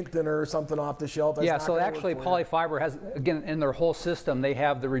some paint thinner or something off the shelf. That's so actually Polyfiber has, again, in their whole system, they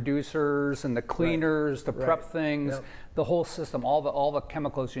have the reducers and the cleaners, the prep things, the whole system, all the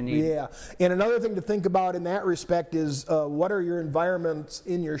chemicals you need. Yeah, and another thing to think about in that respect is what are your environments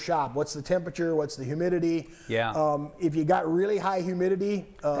in your shop? What's the temperature? What's the humidity? Yeah. If you got really high humidity,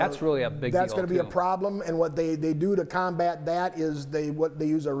 that's really a big deal. That's going to be a problem. And what they do to combat that is they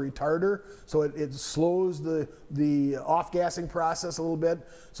use a retarder, so it slows the off-gassing process a little bit,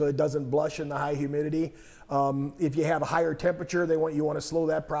 so it doesn't blush in the high humidity. If you have a higher temperature, you want to slow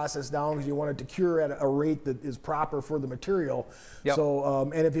that process down because you want it to cure at a rate that is proper for the material.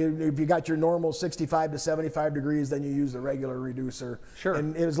 So, and if you got your normal 65 to 75 degrees, then you use the regular reducer.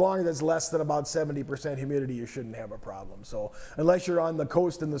 And as long as it's less than about 70% humidity, you shouldn't have a problem. So, unless you're on the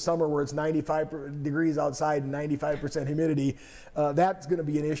coast in the summer where it's 95 degrees outside and 95% humidity, that's going to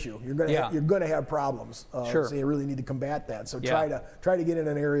be an issue. You're going to have problems. So you really need to combat that. So try to get in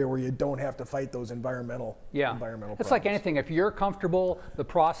an area where you don't have to fight those environmental problems. It's like anything. If you're comfortable, the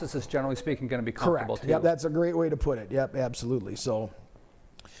process is generally speaking going to be comfortable too. Yep, that's a great way to put it. Yep, absolutely. So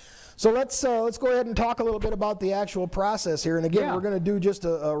let's go ahead and talk a little bit about the actual process here. And again, we're going to do just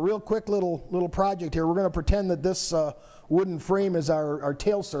a real quick little project here. We're going to pretend that this wooden frame is our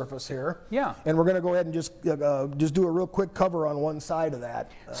tail surface here. And we're going to go ahead and just do a real quick cover on one side of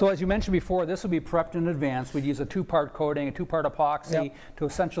that. So as you mentioned before, this will be prepped in advance. We'd use a two-part coating, a two-part epoxy to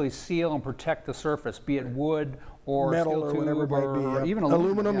essentially seal and protect the surface, be it wood or metal steel or tube whatever it might be. or even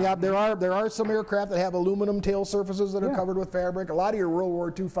aluminum. There are some aircraft that have aluminum tail surfaces that are covered with fabric. A lot of your World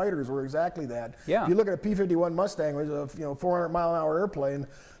War II fighters were exactly that. If you look at a P-51 Mustang, which is a 400-mile-an-hour airplane,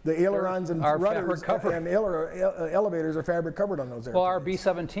 the ailerons and rudders and elevators are fabric covered on those airplanes. Well, our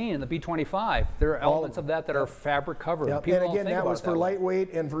B-17 and the B-25, there are elements of that are fabric covered. And again, that was for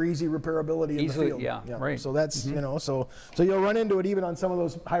lightweight and for easy repairability in the field. Right. So that's so you'll run into it even on some of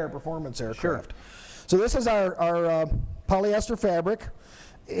those higher performance aircraft. So this is our polyester fabric,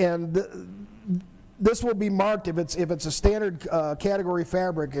 and this will be marked if it's a standard category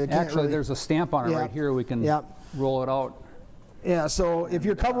fabric. Actually, there's a stamp on it right here. We can roll it out. Yeah, so if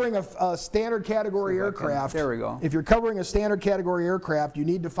you're covering a standard category aircraft, there we go. If you're covering a standard category aircraft, you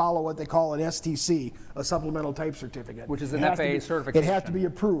need to follow what they call an STC, a supplemental type certificate, which is an FAA certification. It has to be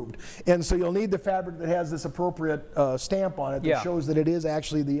approved, and so you'll need the fabric that has this appropriate stamp on it that shows that it is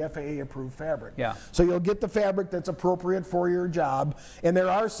actually the FAA approved fabric. So you'll get the fabric that's appropriate for your job, and there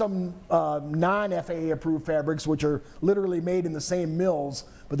are some non-FAA approved fabrics which are literally made in the same mills,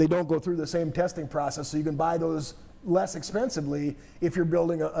 but they don't go through the same testing process, so you can buy those less expensively if you're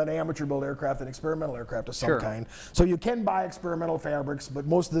building an amateur built aircraft, an experimental aircraft of some kind. So you can buy experimental fabrics, but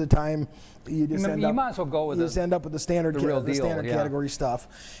most of the time you just end up with the standard category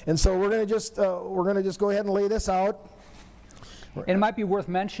stuff. And so we're going to just go ahead and lay this out. And it might be worth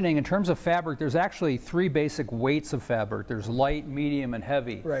mentioning, in terms of fabric, there's actually 3 basic weights of fabric. There's light, medium, and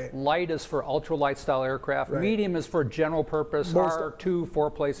heavy. Light is for ultralight style aircraft. Medium is for general purpose, R2,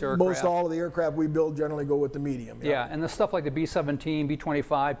 4-place aircraft. Most all of the aircraft we build generally go with the medium. And the stuff like the B-17,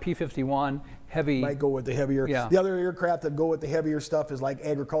 B-25, P-51 heavy. Might go with the heavier. Yeah. The other aircraft that go with the heavier stuff is like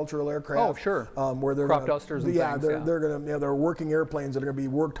agricultural aircraft. Oh, sure. Where they're Crop dusters and things. They're going to, they're working airplanes that are going to be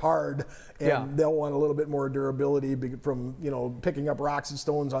worked hard, and they'll want a little bit more durability from, picking up rocks and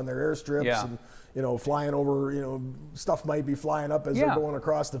stones on their airstrips and, flying over, stuff might be flying up as they're going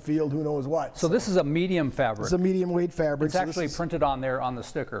across the field, who knows what. So this is a medium fabric. It's a medium weight fabric. It's actually printed on there on the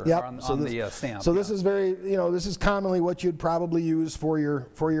sticker, yep. or on the stamp. So this is very, this is commonly what you'd probably use for your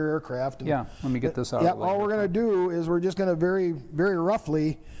aircraft. And let me get this out. Yeah, all we're going to do is we're just going to very, very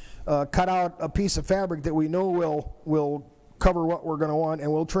roughly cut out a piece of fabric that we know will cover what we're going to want, and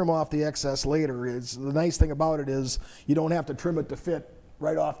we'll trim off the excess later. The nice thing about it is you don't have to trim it to fit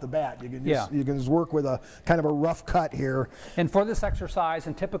right off the bat. You can just work with a kind of a rough cut here. And for this exercise,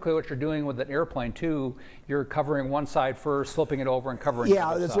 and typically what you're doing with an airplane too, you're covering one side first, flipping it over, and covering the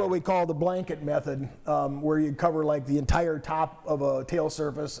other that's side. what we call the blanket method, where you cover like the entire top of a tail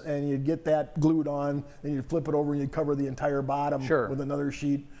surface, and you'd get that glued on, then you'd flip it over and you'd cover the entire bottom with another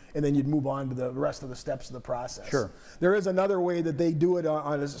sheet, and then you'd move on to the rest of the steps of the process. Sure. There is another way that they do it,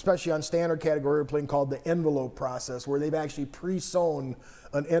 especially on standard category airplane, called the envelope process, where they've actually pre-sewn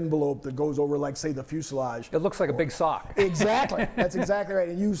an envelope that goes over, like, say, the fuselage. It looks like a big sock. Exactly. That's exactly right.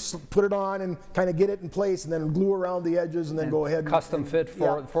 And you put it on and kind of get it in place, and then glue around the edges, and then go ahead. Custom fit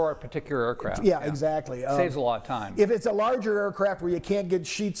for a particular aircraft. Yeah, exactly. Saves a lot of time. If it's a larger aircraft where you can't get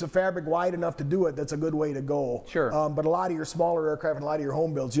sheets of fabric wide enough to do it, that's a good way to go. Sure. But a lot of your smaller aircraft and a lot of your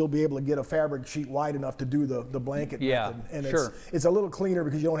home builds, you'll be able to get a fabric sheet wide enough to do the blanket method. And it's a little cleaner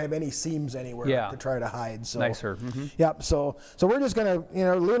because you don't have any seams anywhere to try to hide. So, nicer. Yep. So we're just going to,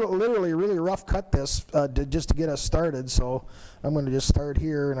 literally really rough cut this just to get us started. So I'm going to just start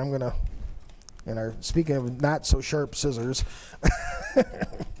here, and I'm going to, speaking of not so sharp scissors,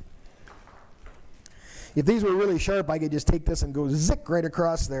 if these were really sharp, I could just take this and go zick right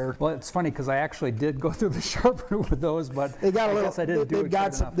across there. Well, it's funny because I actually did go through the sharpener with those, but they got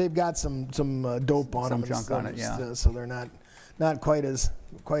they've got some dope on them, some junk on it, so they're not quite as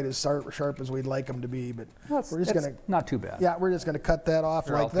sharp as we'd like them to be, but we're just gonna not too bad. Yeah, we're just gonna cut that off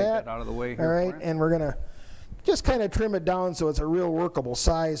like I'll take that. Out of the way. All right, and we're gonna just kind of trim it down so it's a real workable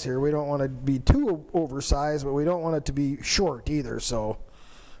size here. We don't want to be too oversized, but we don't want it to be short either. So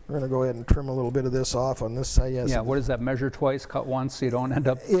we're gonna go ahead and trim a little bit of this off on this side. Yes. Yeah. What is that? Measure twice, cut once, so you don't end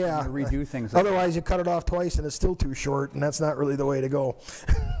up having to redo things. Otherwise, you cut it off twice and it's still too short, and that's not really the way to go.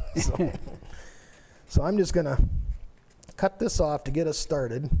 So I'm just gonna cut this off to get us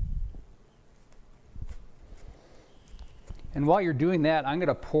started. And while you're doing that, I'm going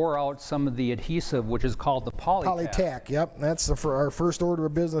to pour out some of the adhesive, which is called the polytack. Polytack, yep. That's for our first order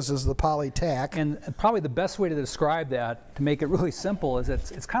of business is the polytack. And probably the best way to describe that, to make it really simple, is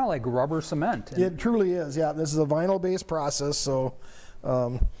it's kind of like rubber cement. It truly is, yeah. This is a vinyl-based process, so.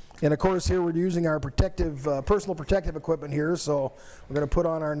 And of course, here we're using our personal protective equipment here, so we're going to put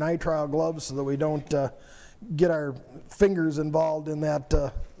on our nitrile gloves so that we don't get our fingers involved in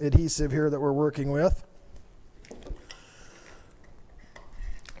that adhesive here that we're working with.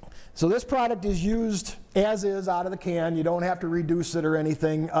 So this product is used as is out of the can. You don't have to reduce it or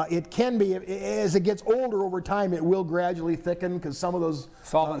anything. It can be, as it gets older over time, it will gradually thicken because some of those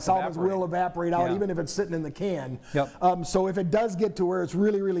solvents will evaporate out even if it's sitting in the can. Yep. So if it does get to where it's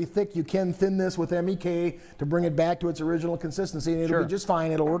really, really thick, you can thin this with MEK to bring it back to its original consistency, and it'll be just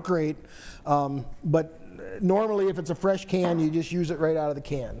fine. It'll work great. But normally, if it's a fresh can, you just use it right out of the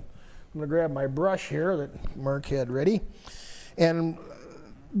can. I'm going to grab my brush here that Mark had ready. And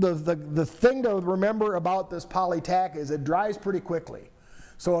the thing to remember about this polytack is it dries pretty quickly.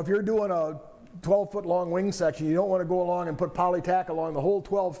 So if you're doing a 12-foot long wing section, you don't want to go along and put polytack along the whole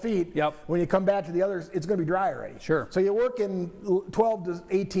 12 feet. Yep. When you come back to the others, it's going to be dry already. Sure. So you work in 12 to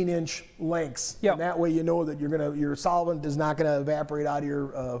 18-inch lengths. Yep. And that way you know that your solvent is not going to evaporate out of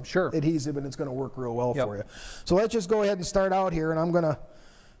your adhesive, and it's going to work real well for you. So let's just go ahead and start out here, and I'm going to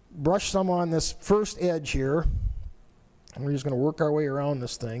brush some on this first edge here. And we're just going to work our way around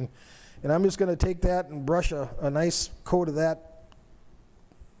this thing. And I'm just going to take that and brush a nice coat of that.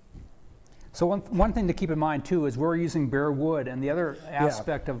 So one thing to keep in mind too is we're using bare wood, and the other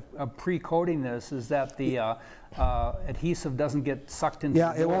aspect of pre-coating this is that the adhesive doesn't get sucked into the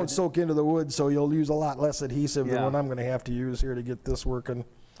wood. It won't soak into the wood, so you'll use a lot less adhesive than what I'm going to have to use here to get this working.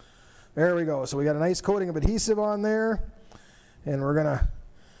 There we go. So we got a nice coating of adhesive on there, and we're going to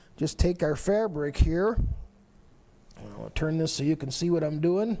just take our fabric here. I'll turn this so you can see what I'm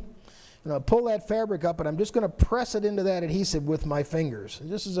doing. And I'll pull that fabric up, and I'm just going to press it into that adhesive with my fingers.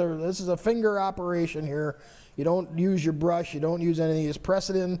 This is a finger operation here. You don't use your brush. You don't use anything. You just press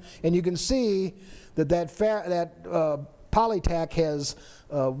it in, and you can see that polytack has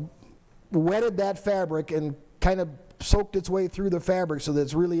wetted that fabric and kind of soaked its way through the fabric so that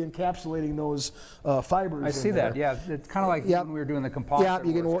it's really encapsulating those fibers. I see that. Yeah, it's kind of like when we were doing the composite. Yeah,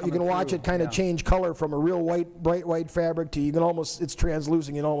 you can watch it kind of change color from a real white, bright white fabric to you can almost, it's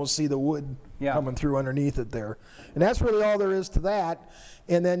translucent. You can almost see the wood coming through underneath it there. And that's really all there is to that.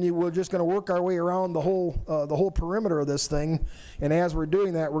 And then we're just going to work our way around the whole perimeter of this thing. And as we're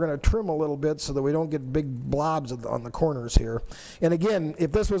doing that, we're going to trim a little bit so that we don't get big blobs on the corners here. And again,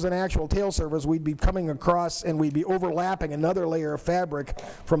 if this was an actual tail surface, we'd be coming across and we'd be overlapping another layer of fabric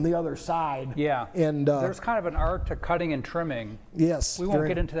from the other side. Yeah. And there's kind of an art to cutting and trimming. Yes. We won't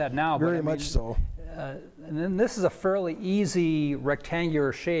get into that now. Very much so. And then this is a fairly easy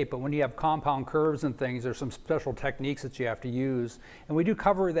rectangular shape, but when you have compound curves and things, there's some special techniques that you have to use. And we do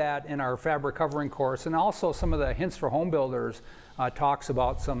cover that in our fabric covering course, and also some of the hints for home builders talks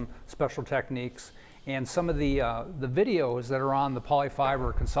about some special techniques. And some of the videos that are on the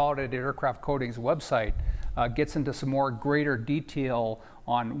Polyfiber Consolidated Aircraft Coatings website gets into some more greater detail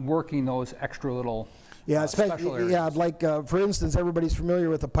on working those extra little special areas. Like for instance, everybody's familiar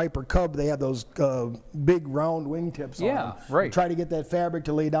with the Piper Cub. They have those big round wingtips on them. Yeah, right. And try to get that fabric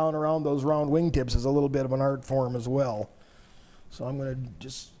to lay down around those round wingtips is a little bit of an art form as well. So I'm going to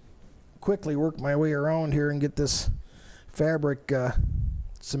just quickly work my way around here and get this fabric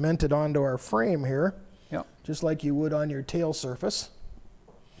cemented onto our frame here, just like you would on your tail surface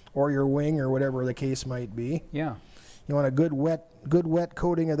or your wing or whatever the case might be. Yeah. You want a good wet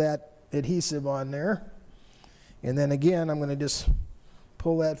coating of that adhesive on there. And then again, I'm going to just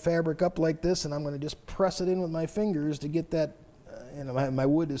pull that fabric up like this, and I'm going to just press it in with my fingers to get that. And my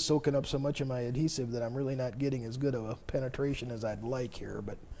wood is soaking up so much of my adhesive that I'm really not getting as good of a penetration as I'd like here,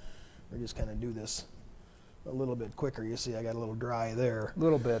 but we're just kind of do this a little bit quicker. You see I got a little dry there. A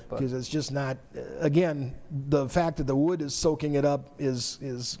little bit, but because it's just not, again, the fact that the wood is soaking it up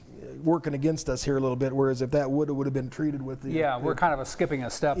is working against us here a little bit, whereas if that wood would have been treated with the... Yeah, we're kind of skipping a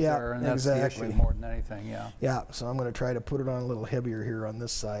step there, and that's the issue more than anything, Yeah, so I'm going to try to put it on a little heavier here on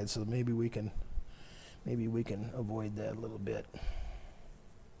this side, so maybe we can avoid that a little bit.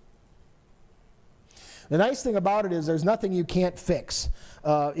 The nice thing about it is there's nothing you can't fix.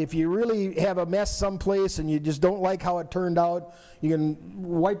 If you really have a mess someplace and you just don't like how it turned out, you can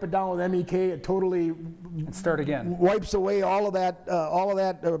wipe it down with MEK. It totally and start again. Wipes away all of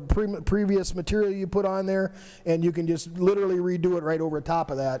that previous material you put on there, and you can just literally redo it right over top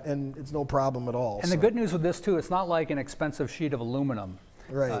of that, and it's no problem at all. And the good news with this too, it's not like an expensive sheet of aluminum.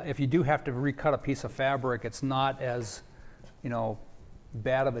 Right. If you do have to recut a piece of fabric, it's not as,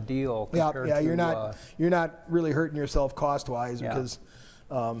 bad of a deal compared to... you're not really hurting yourself cost-wise because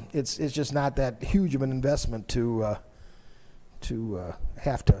it's just not that huge of an investment to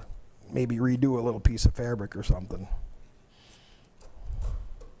have to maybe redo a little piece of fabric or something.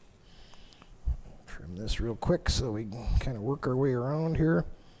 Trim this real quick so we can kind of work our way around here.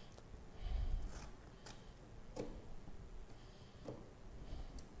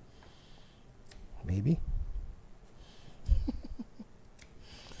 Maybe.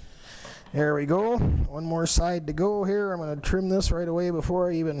 There we go. One more side to go here. I'm going to trim this right away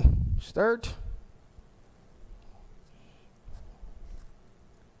before I even start.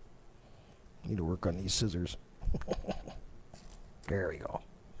 Need to work on these scissors. There we go.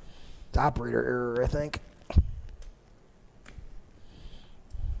 It's operator error, I think.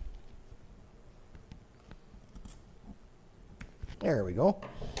 There we go.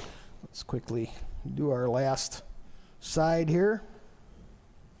 Let's quickly do our last side here.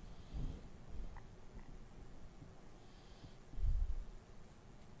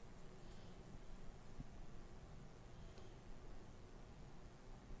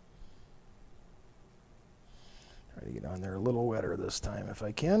 Try to get on there a little wetter this time if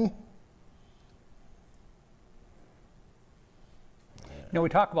I can. We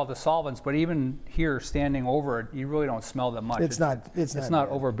talk about the solvents, but even here, standing over it, you really don't smell that much. It's not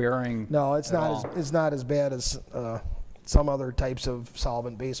overbearing. No, it's not as bad as some other types of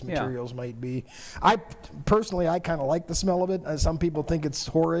solvent-based materials might be. I personally kind of like the smell of it. Some people think it's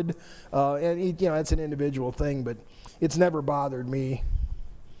horrid, and it's an individual thing, but it's never bothered me.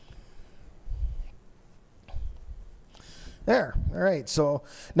 There. All right. So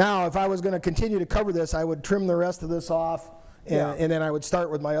now, if I was going to continue to cover this, I would trim the rest of this off. And then I would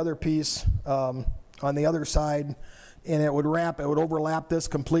start with my other piece on the other side, and it would overlap this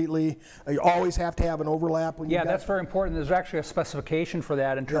completely. You always have to have an overlap. That's very important. There's actually a specification for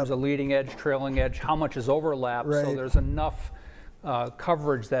that in terms of leading edge, trailing edge, how much is overlap, so there's enough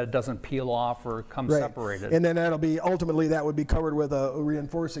coverage that it doesn't peel off or come separated. And then ultimately that would be covered with a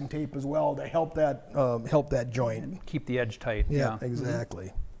reinforcing tape as well to help that joint. And keep the edge tight. Yeah,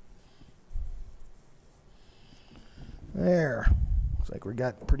 exactly. There. Looks like we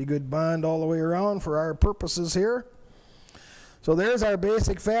got pretty good bond all the way around for our purposes here. So there's our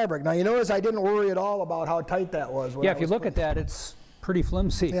basic fabric. Now you notice I didn't worry at all about how tight that was. Yeah, if you look at that, it's pretty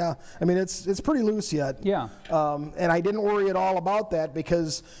flimsy. Yeah, I mean it's pretty loose yet. Yeah. And I didn't worry at all about that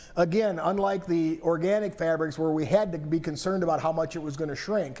because, again, unlike the organic fabrics where we had to be concerned about how much it was going to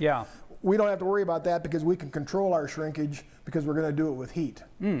shrink, yeah, we don't have to worry about that because we can control our shrinkage because we're going to do it with heat.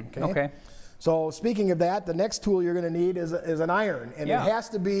 Okay. So speaking of that, the next tool you're going to need is an iron, and it has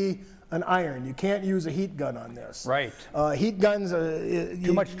to be an iron. You can't use a heat gun on this. Right. Heat guns,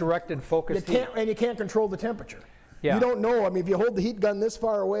 too much directed focus heat. And you can't control the temperature. Yeah. You don't know. I mean, if you hold the heat gun this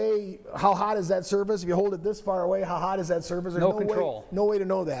far away, how hot is that surface? If you hold it this far away, how hot is that surface? There's no control. No way to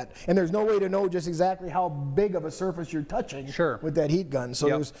know that. And there's no way to know just exactly how big of a surface you're touching with that heat gun. So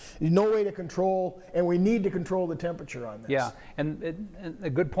there's no way to control, and we need to control the temperature on this. Yeah, and a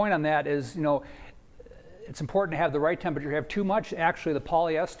good point on that is, you know, it's important to have the right temperature. If you have too much, actually the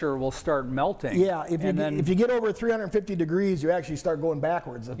polyester will start melting. Yeah, if you get over 350 degrees, you actually start going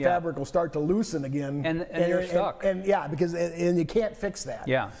backwards. The fabric will start to loosen again. And you're stuck. And because you can't fix that.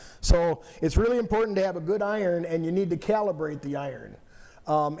 Yeah. So it's really important to have a good iron, and you need to calibrate the iron.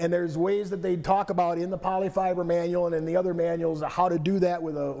 And there's ways that they talk about in the polyfiber manual and in the other manuals how to do that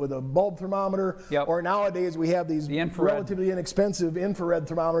with a bulb thermometer. Or nowadays we have these relatively inexpensive infrared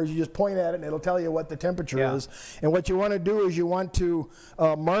thermometers. You just point at it and it'll tell you what the temperature is. And what you want to do is you want to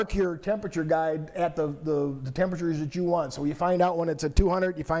mark your temperature guide at the temperatures that you want. So you find out when it's at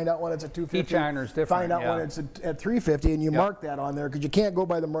 200, you find out when it's at 250. Each iron is different. Find out when it's at 350, and you mark that on there because you can't go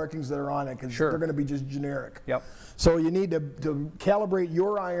by the markings that are on it because they're going to be just generic. So you need to calibrate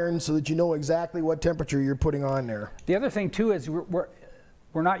your iron so that you know exactly what temperature you're putting on there. The other thing too is we're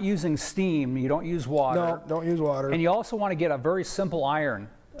not using steam. You don't use water. No, don't use water. And you also want to get a very simple iron.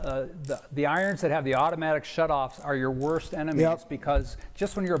 The irons that have the automatic shutoffs are your worst enemies because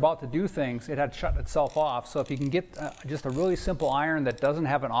just when you're about to do things, it had shut itself off. So if you can get just a really simple iron that doesn't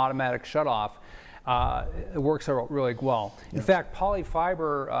have an automatic shutoff, it works out really well. In fact,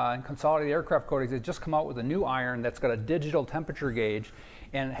 Polyfiber and Consolidated Aircraft Coatings have just come out with a new iron that's got a digital temperature gauge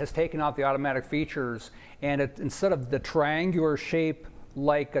and has taken out the automatic features. And instead of the triangular shape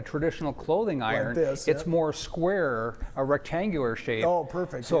like a traditional clothing iron, it's more square, a rectangular shape. Oh,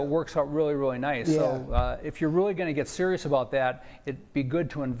 perfect. So it works out really, really nice. So if you're really going to get serious about that, it'd be good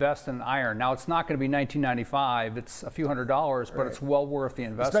to invest in iron. Now, it's not going to be $19.95. It's a few $100s, but it's well worth the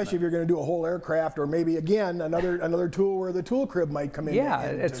investment. Especially if you're going to do a whole aircraft, or maybe, again, another tool where the tool crib might come in. Yeah,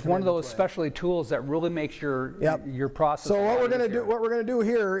 it's one of those specialty tools that really makes your process. So what we're going to do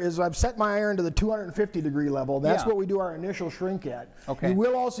here is I've set my iron to the 250 degree level. That's what we do our initial shrink at. You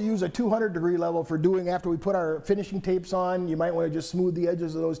will also use a 200 degree level for doing after we put our finishing tapes on. You might want to just smooth the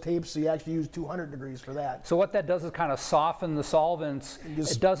edges of those tapes, so you actually use 200 degrees for that. So what that does is kind of soften the solvents.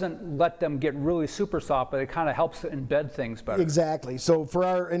 It doesn't let them get really super soft, but it kind of helps to embed things better. Exactly. So for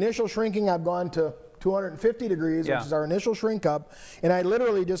our initial shrinking, I've gone to 250 degrees, which is our initial shrink up, and I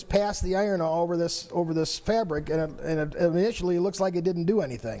literally just passed the iron over this fabric, and it initially looks like it didn't do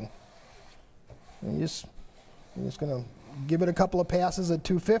anything. I'm just going to give it a couple of passes at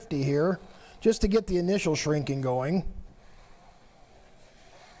 250 here, just to get the initial shrinking going.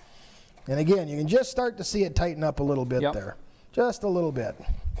 And again, you can just start to see it tighten up a little bit there. Just a little bit.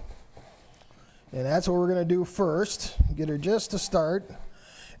 And that's what we're going to do first. Get her just to start.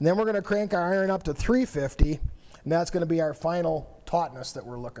 And then we're going to crank our iron up to 350, and that's going to be our final tautness that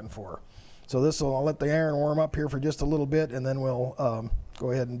we're looking for. So I'll let the iron warm up here for just a little bit, and then we'll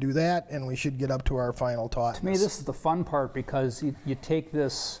go ahead and do that, and we should get up to our final tautness. To me, this is the fun part because you take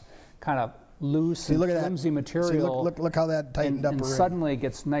this kind of loose and flimsy material. Look how that tightened up. And suddenly it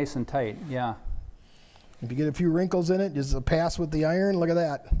gets nice and tight. Yeah. If you get a few wrinkles in it, just a pass with the iron. Look at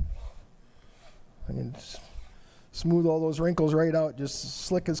that. I can smooth all those wrinkles right out, just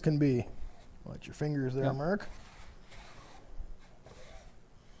slick as can be. Watch your fingers there, Mark.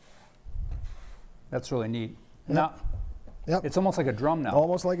 That's really neat. Now, it's almost like a drum now.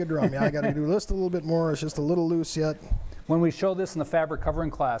 Almost like a drum. Yeah, I got to do just a little bit more. It's just a little loose yet. When we show this in the fabric covering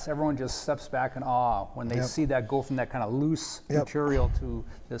class, everyone just steps back in awe when they see that go from that kind of loose material to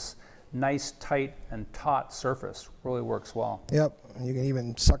this nice, tight, and taut surface. Really works well. Yep. You can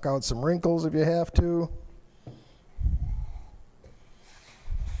even suck out some wrinkles if you have to.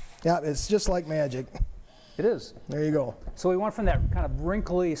 Yeah, it's just like magic. It is. There you go. So we went from that kind of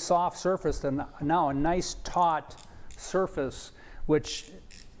wrinkly, soft surface to now a nice, taut surface, which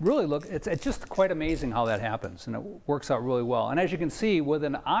really it's just quite amazing how that happens, and it works out really well. And as you can see, with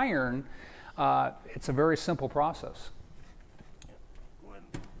an iron, it's a very simple process. Go ahead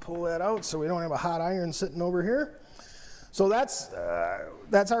and pull that out so we don't have a hot iron sitting over here. So that's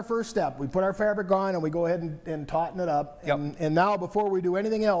our first step. We put our fabric on and we go ahead and tauten it up. Yep. And now before we do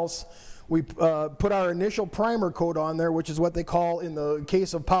anything else, we put our initial primer coat on there, which is what they call, in the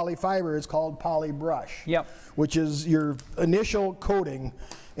case of polyfiber, it's called poly brush. Yep. Which is your initial coating,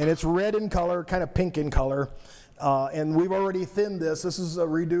 and it's red in color, kind of pink in color. And we've already thinned this. This is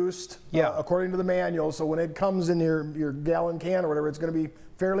reduced according to the manual, so when it comes in your gallon can or whatever, it's going to be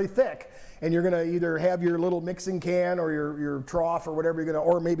fairly thick. And you're going to either have your little mixing can or your trough or whatever you're going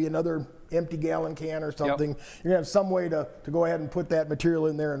to, or maybe another empty gallon can or something. Yep. You're going to have some way to go ahead and put that material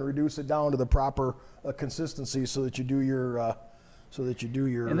in there and reduce it down to the proper consistency so that you do your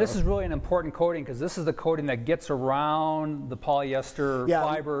And this is really an important coating, because this is the coating that gets around the polyester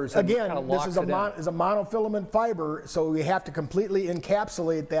fibers and again, kind of locks this is it a monofilament fiber, so we have to completely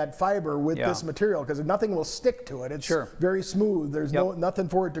encapsulate that fiber with this material, because nothing will stick to it. It's very smooth. There's nothing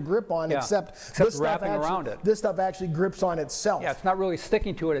for it to grip on except this wrapping stuff around it. This stuff actually grips on itself. Yeah, it's not really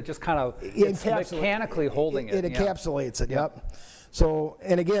sticking to it. It just kind of it's mechanically holding it. It encapsulates it. Yep. So,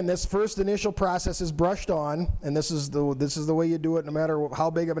 and again, this first initial process is brushed on, and this is the way you do it no matter how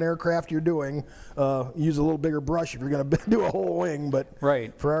big of an aircraft you're doing. Use a little bigger brush if you're going to do a whole wing, but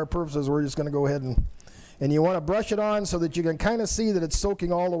for our purposes, we're just going to go ahead and you want to brush it on so that you can kind of see that it's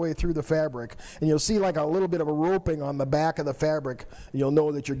soaking all the way through the fabric. And you'll see like a little bit of a roping on the back of the fabric, and you'll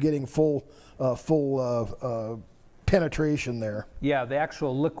know that you're getting full penetration there. Yeah, the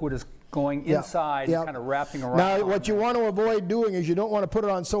actual liquid is going inside and kind of wrapping around. Now, what you want to avoid doing is you don't want to put it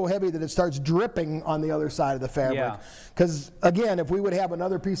on so heavy that it starts dripping on the other side of the fabric. Because, again, if we would have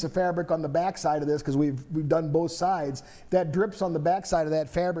another piece of fabric on the back side of this, because we've done both sides, if that drips on the back side of that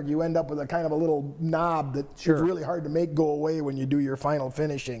fabric, you end up with a kind of a little knob that is really hard to make go away when you do your final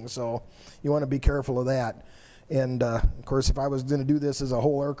finishing. So you want to be careful of that. And, of course, if I was going to do this as a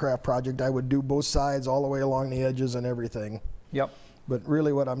whole aircraft project, I would do both sides all the way along the edges and everything. Yep. But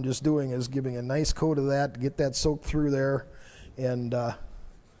really what I'm just doing is giving a nice coat of that, get that soaked through there, and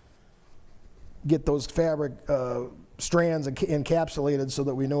get those fabric strands encapsulated so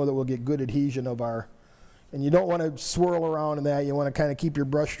that we know that we'll get good adhesion of our. And you don't want to swirl around in that. You want to kind of keep your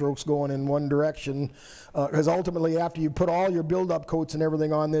brush strokes going in one direction, because ultimately after you put all your build-up coats and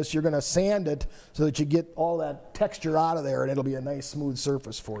everything on this, you're going to sand it so that you get all that texture out of there, and it'll be a nice smooth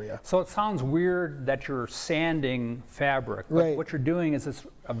surface for you. So it sounds weird that you're sanding fabric, but what you're doing is it's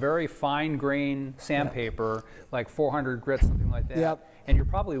a very fine grain sandpaper, like 400 grit, something like that. And you're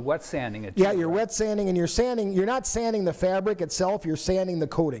probably wet sanding it too. Yeah, you're wet sanding, and you're not sanding the fabric itself, you're sanding the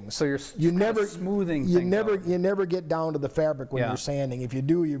coatings. So you're never smoothing things out. You never get down to the fabric when you're sanding. If you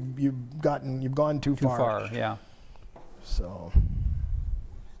do, you've gone too far. Too far, yeah. So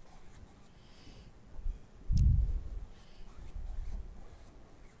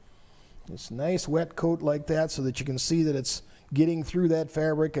this nice wet coat like that so that you can see that it's getting through that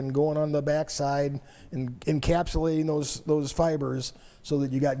fabric and going on the back side and encapsulating those fibers so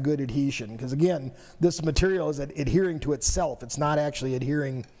that you got good adhesion. Because again, this material is adhering to itself. It's not actually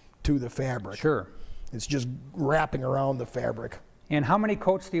adhering to the fabric. Sure. It's just wrapping around the fabric. And how many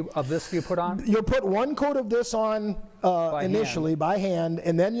coats of this do you put on? You'll put one coat of this on initially by hand,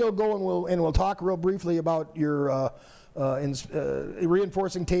 and then you'll go and we'll talk real briefly about your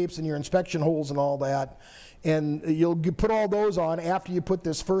reinforcing tapes and your inspection holes and all that. And you'll put all those on after you put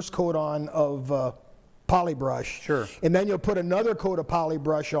this first coat on of polybrush. Sure. And then you'll put another coat of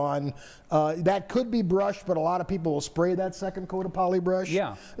polybrush on. That could be brushed, but a lot of people will spray that second coat of polybrush.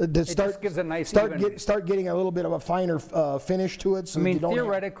 Yeah. It just gives a nice start getting a little bit of a finer finish to it. So I mean,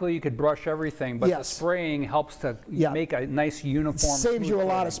 theoretically, you could brush everything, but the spraying helps to make a nice uniform. Saves you a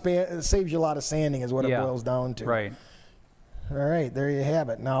lot of sanding, is what it boils down to. Right. All right, there you have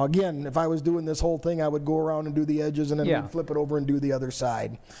it. Now again, if I was doing this whole thing, I would go around and do the edges and then we'd flip it over and do the other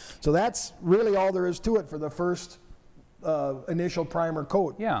side. So that's really all there is to it for the first initial primer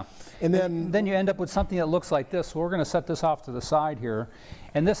coat. Yeah. And then you end up with something that looks like this. So we're going to set this off to the side here.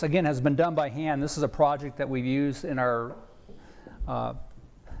 And this, again, has been done by hand. This is a project that we've used in our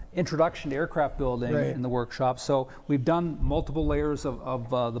introduction to aircraft building in the workshop. So we've done multiple layers of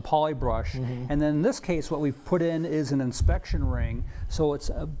the poly brush, and then in this case what we've put in is an inspection ring. So it's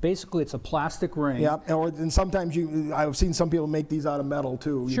basically it's a plastic ring. Yeah, and sometimes I've seen some people make these out of metal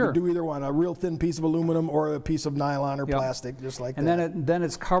too. You can do either one, a real thin piece of aluminum or a piece of nylon or plastic, just like that. And then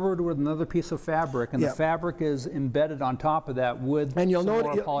it's covered with another piece of fabric, and the fabric is embedded on top of that with and you'll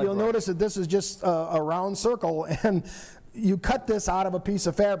notice that this is just a round circle, and you cut this out of a piece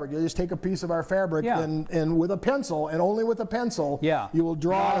of fabric. You just take a piece of our fabric and with a pencil, and only with a pencil, you will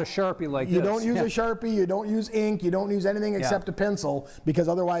draw. Not a Sharpie like you this. don't use a Sharpie, you don't use ink, you don't use anything except a pencil, because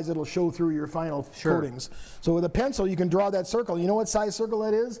otherwise it'll show through your final coatings. So with a pencil, you can draw that circle. You know what size circle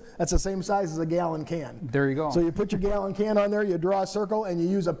that is? That's the same size as a gallon can. There you go. So you put your gallon can on there, you draw a circle, and you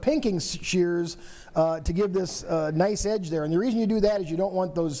use a pinking shears to give this nice edge there. And the reason you do that is you don't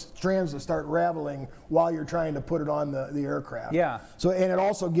want those strands to start raveling while you're trying to put it on the aircraft. Yeah. So, and it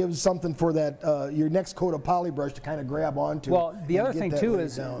also gives something for that your next coat of polybrush to kind of grab onto. Well, the other thing too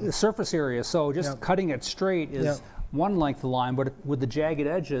is the surface area. So just cutting it straight is one length of line, but with the jagged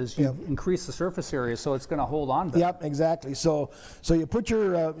edges, you increase the surface area, so it's going to hold on better. Yep, exactly. So you put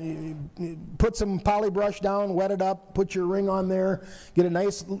your you put some polybrush down, wet it up, put your ring on there, get a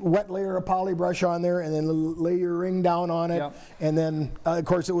nice wet layer of polybrush on there, and then lay your ring down on it, and then of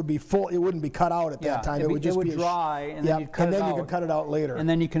course it would be full. It wouldn't be cut out at that time. It would just be dry, and then you'd cut it out. You could cut it out later. And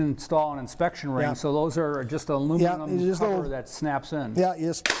then you can install an inspection ring. So those are just aluminum cover that snaps in. Yeah, you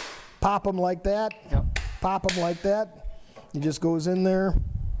just pop them like that. Pop them like that. It just goes in there.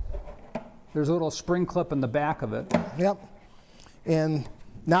 There's a little spring clip in the back of it. Yep. And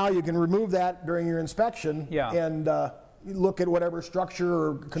now you can remove that during your inspection and look at whatever structure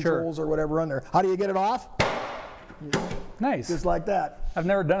or controls or whatever on there. How do you get it off? Nice. Just like that. I've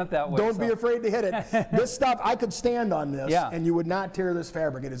never done it that way. Don't be afraid to hit it. This stuff, I could stand on this and you would not tear this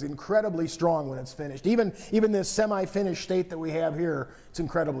fabric. It is incredibly strong when it's finished. Even this semi-finished state that we have here, it's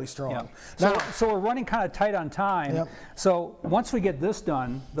incredibly strong. Now, so we're running kind of tight on time. So once we get this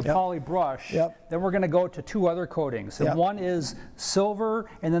done, the poly brush, then we're going to go to two other coatings. And one is silver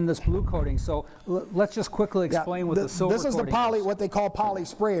and then this blue coating. So let's just quickly explain what the silver coating is. This is what they call poly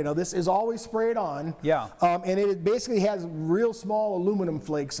spray. Now this is always sprayed on. And it basically has real small aluminum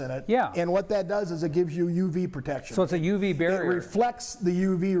flakes in it. And what that does is it gives you UV protection. So it's a UV barrier. It reflects the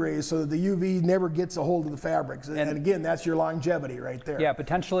UV rays so that the UV never gets a hold of the fabrics. And again, that's your longevity right there. Yeah,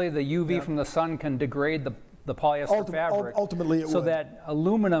 potentially the UV from the sun can degrade the polyester fabric. Ultimately, it so would. that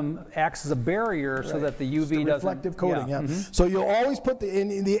aluminum acts as a barrier so that the UV doesn't. Reflective coating, So you'll always put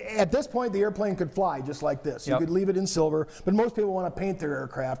at this point, the airplane could fly just like this. You could leave it in silver, but most people want to paint their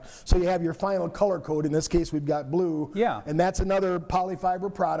aircraft. So you have your final color code. In this case, we've got blue. And that's another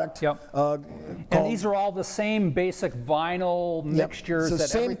polyfiber product. And these are all the same basic vinyl mixtures that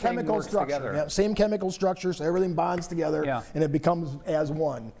same everything chemical works structure. together. Same chemical structure, so everything bonds together, and it becomes as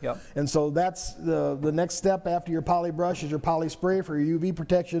one. And so that's the next step after your poly brush is your poly spray for your UV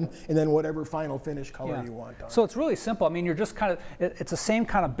protection, and then whatever final finish color you want. So it's really simple. I mean, you're just kind of, it's the same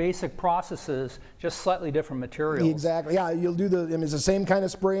kind of basic processes, just slightly different materials. Exactly. Yeah, you'll do it's the same kind of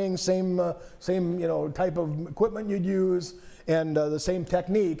spraying, same type of equipment you'd use, and the same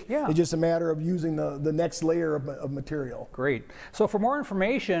technique. It's just a matter of using the next layer of material. Great. So for more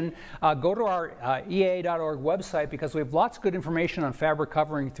information, go to our EAA.org website, because we have lots of good information on fabric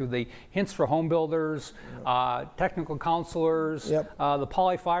covering through the hints for home builders, technical counselors, the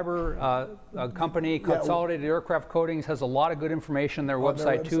Polyfiber company, Consolidated Aircraft Coatings has a lot of good information on their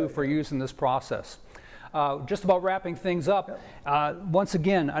website too for use in this process. Just about wrapping things up, once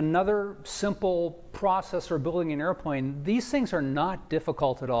again, another simple process for building an airplane. These things are not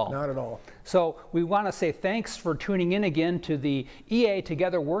difficult at all. Not at all. So we want to say thanks for tuning in again to the EA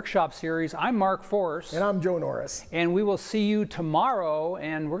Together Workshop Series. I'm Mark Forss. And I'm Joe Norris. And we will see you tomorrow,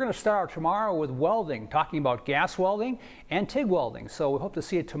 and we're going to start out tomorrow with welding, talking about gas welding and TIG welding. So we hope to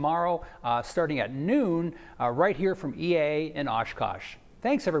see you tomorrow starting at noon right here from EA in Oshkosh.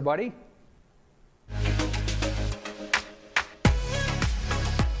 Thanks, everybody.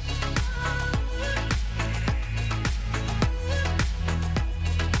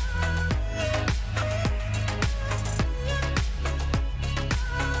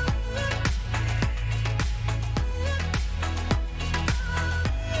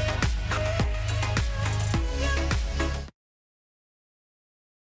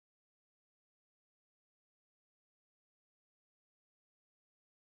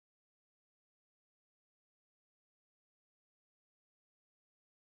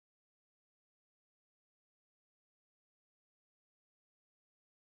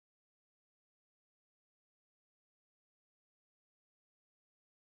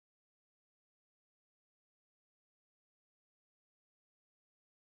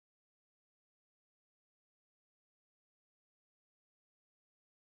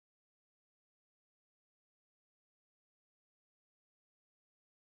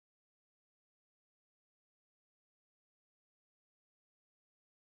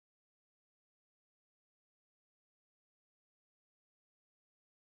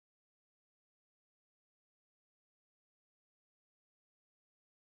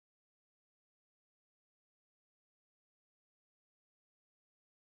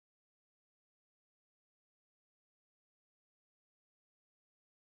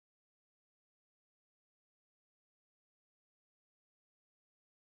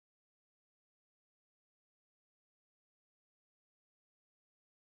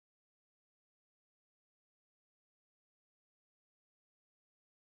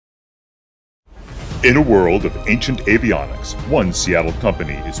 In a world of ancient avionics, one Seattle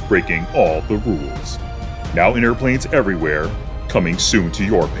company is breaking all the rules. Now in airplanes everywhere, coming soon to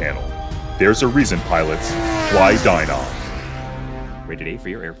your panel. There's a reason, pilots. Fly Dynon. Rated A for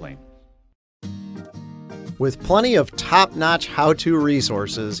your airplane. With plenty of top-notch how-to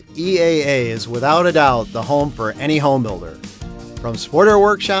resources, EAA is without a doubt the home for any home builder. From sport air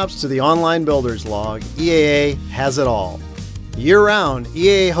workshops to the online builder's log, EAA has it all. Year-round,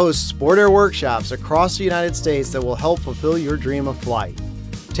 EAA hosts sport air workshops across the United States that will help fulfill your dream of flight.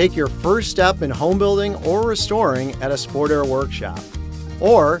 Take your first step in home building or restoring at a sport air workshop.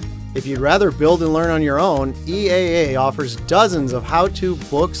 Or, if you'd rather build and learn on your own, EAA offers dozens of how-to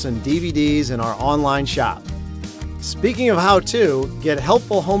books and DVDs in our online shop. Speaking of how-to, get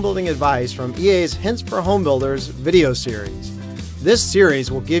helpful home building advice from EAA's Hints for Home Builders video series. This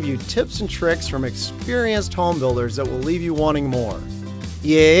series will give you tips and tricks from experienced home builders that will leave you wanting more.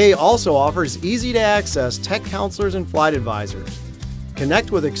 EAA also offers easy-to-access tech counselors and flight advisors.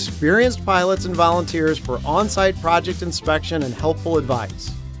 Connect with experienced pilots and volunteers for on-site project inspection and helpful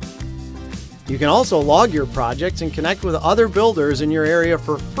advice. You can also log your projects and connect with other builders in your area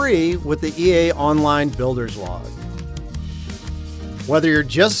for free with the EAA Online Builders Log. Whether you're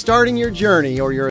just starting your journey or you're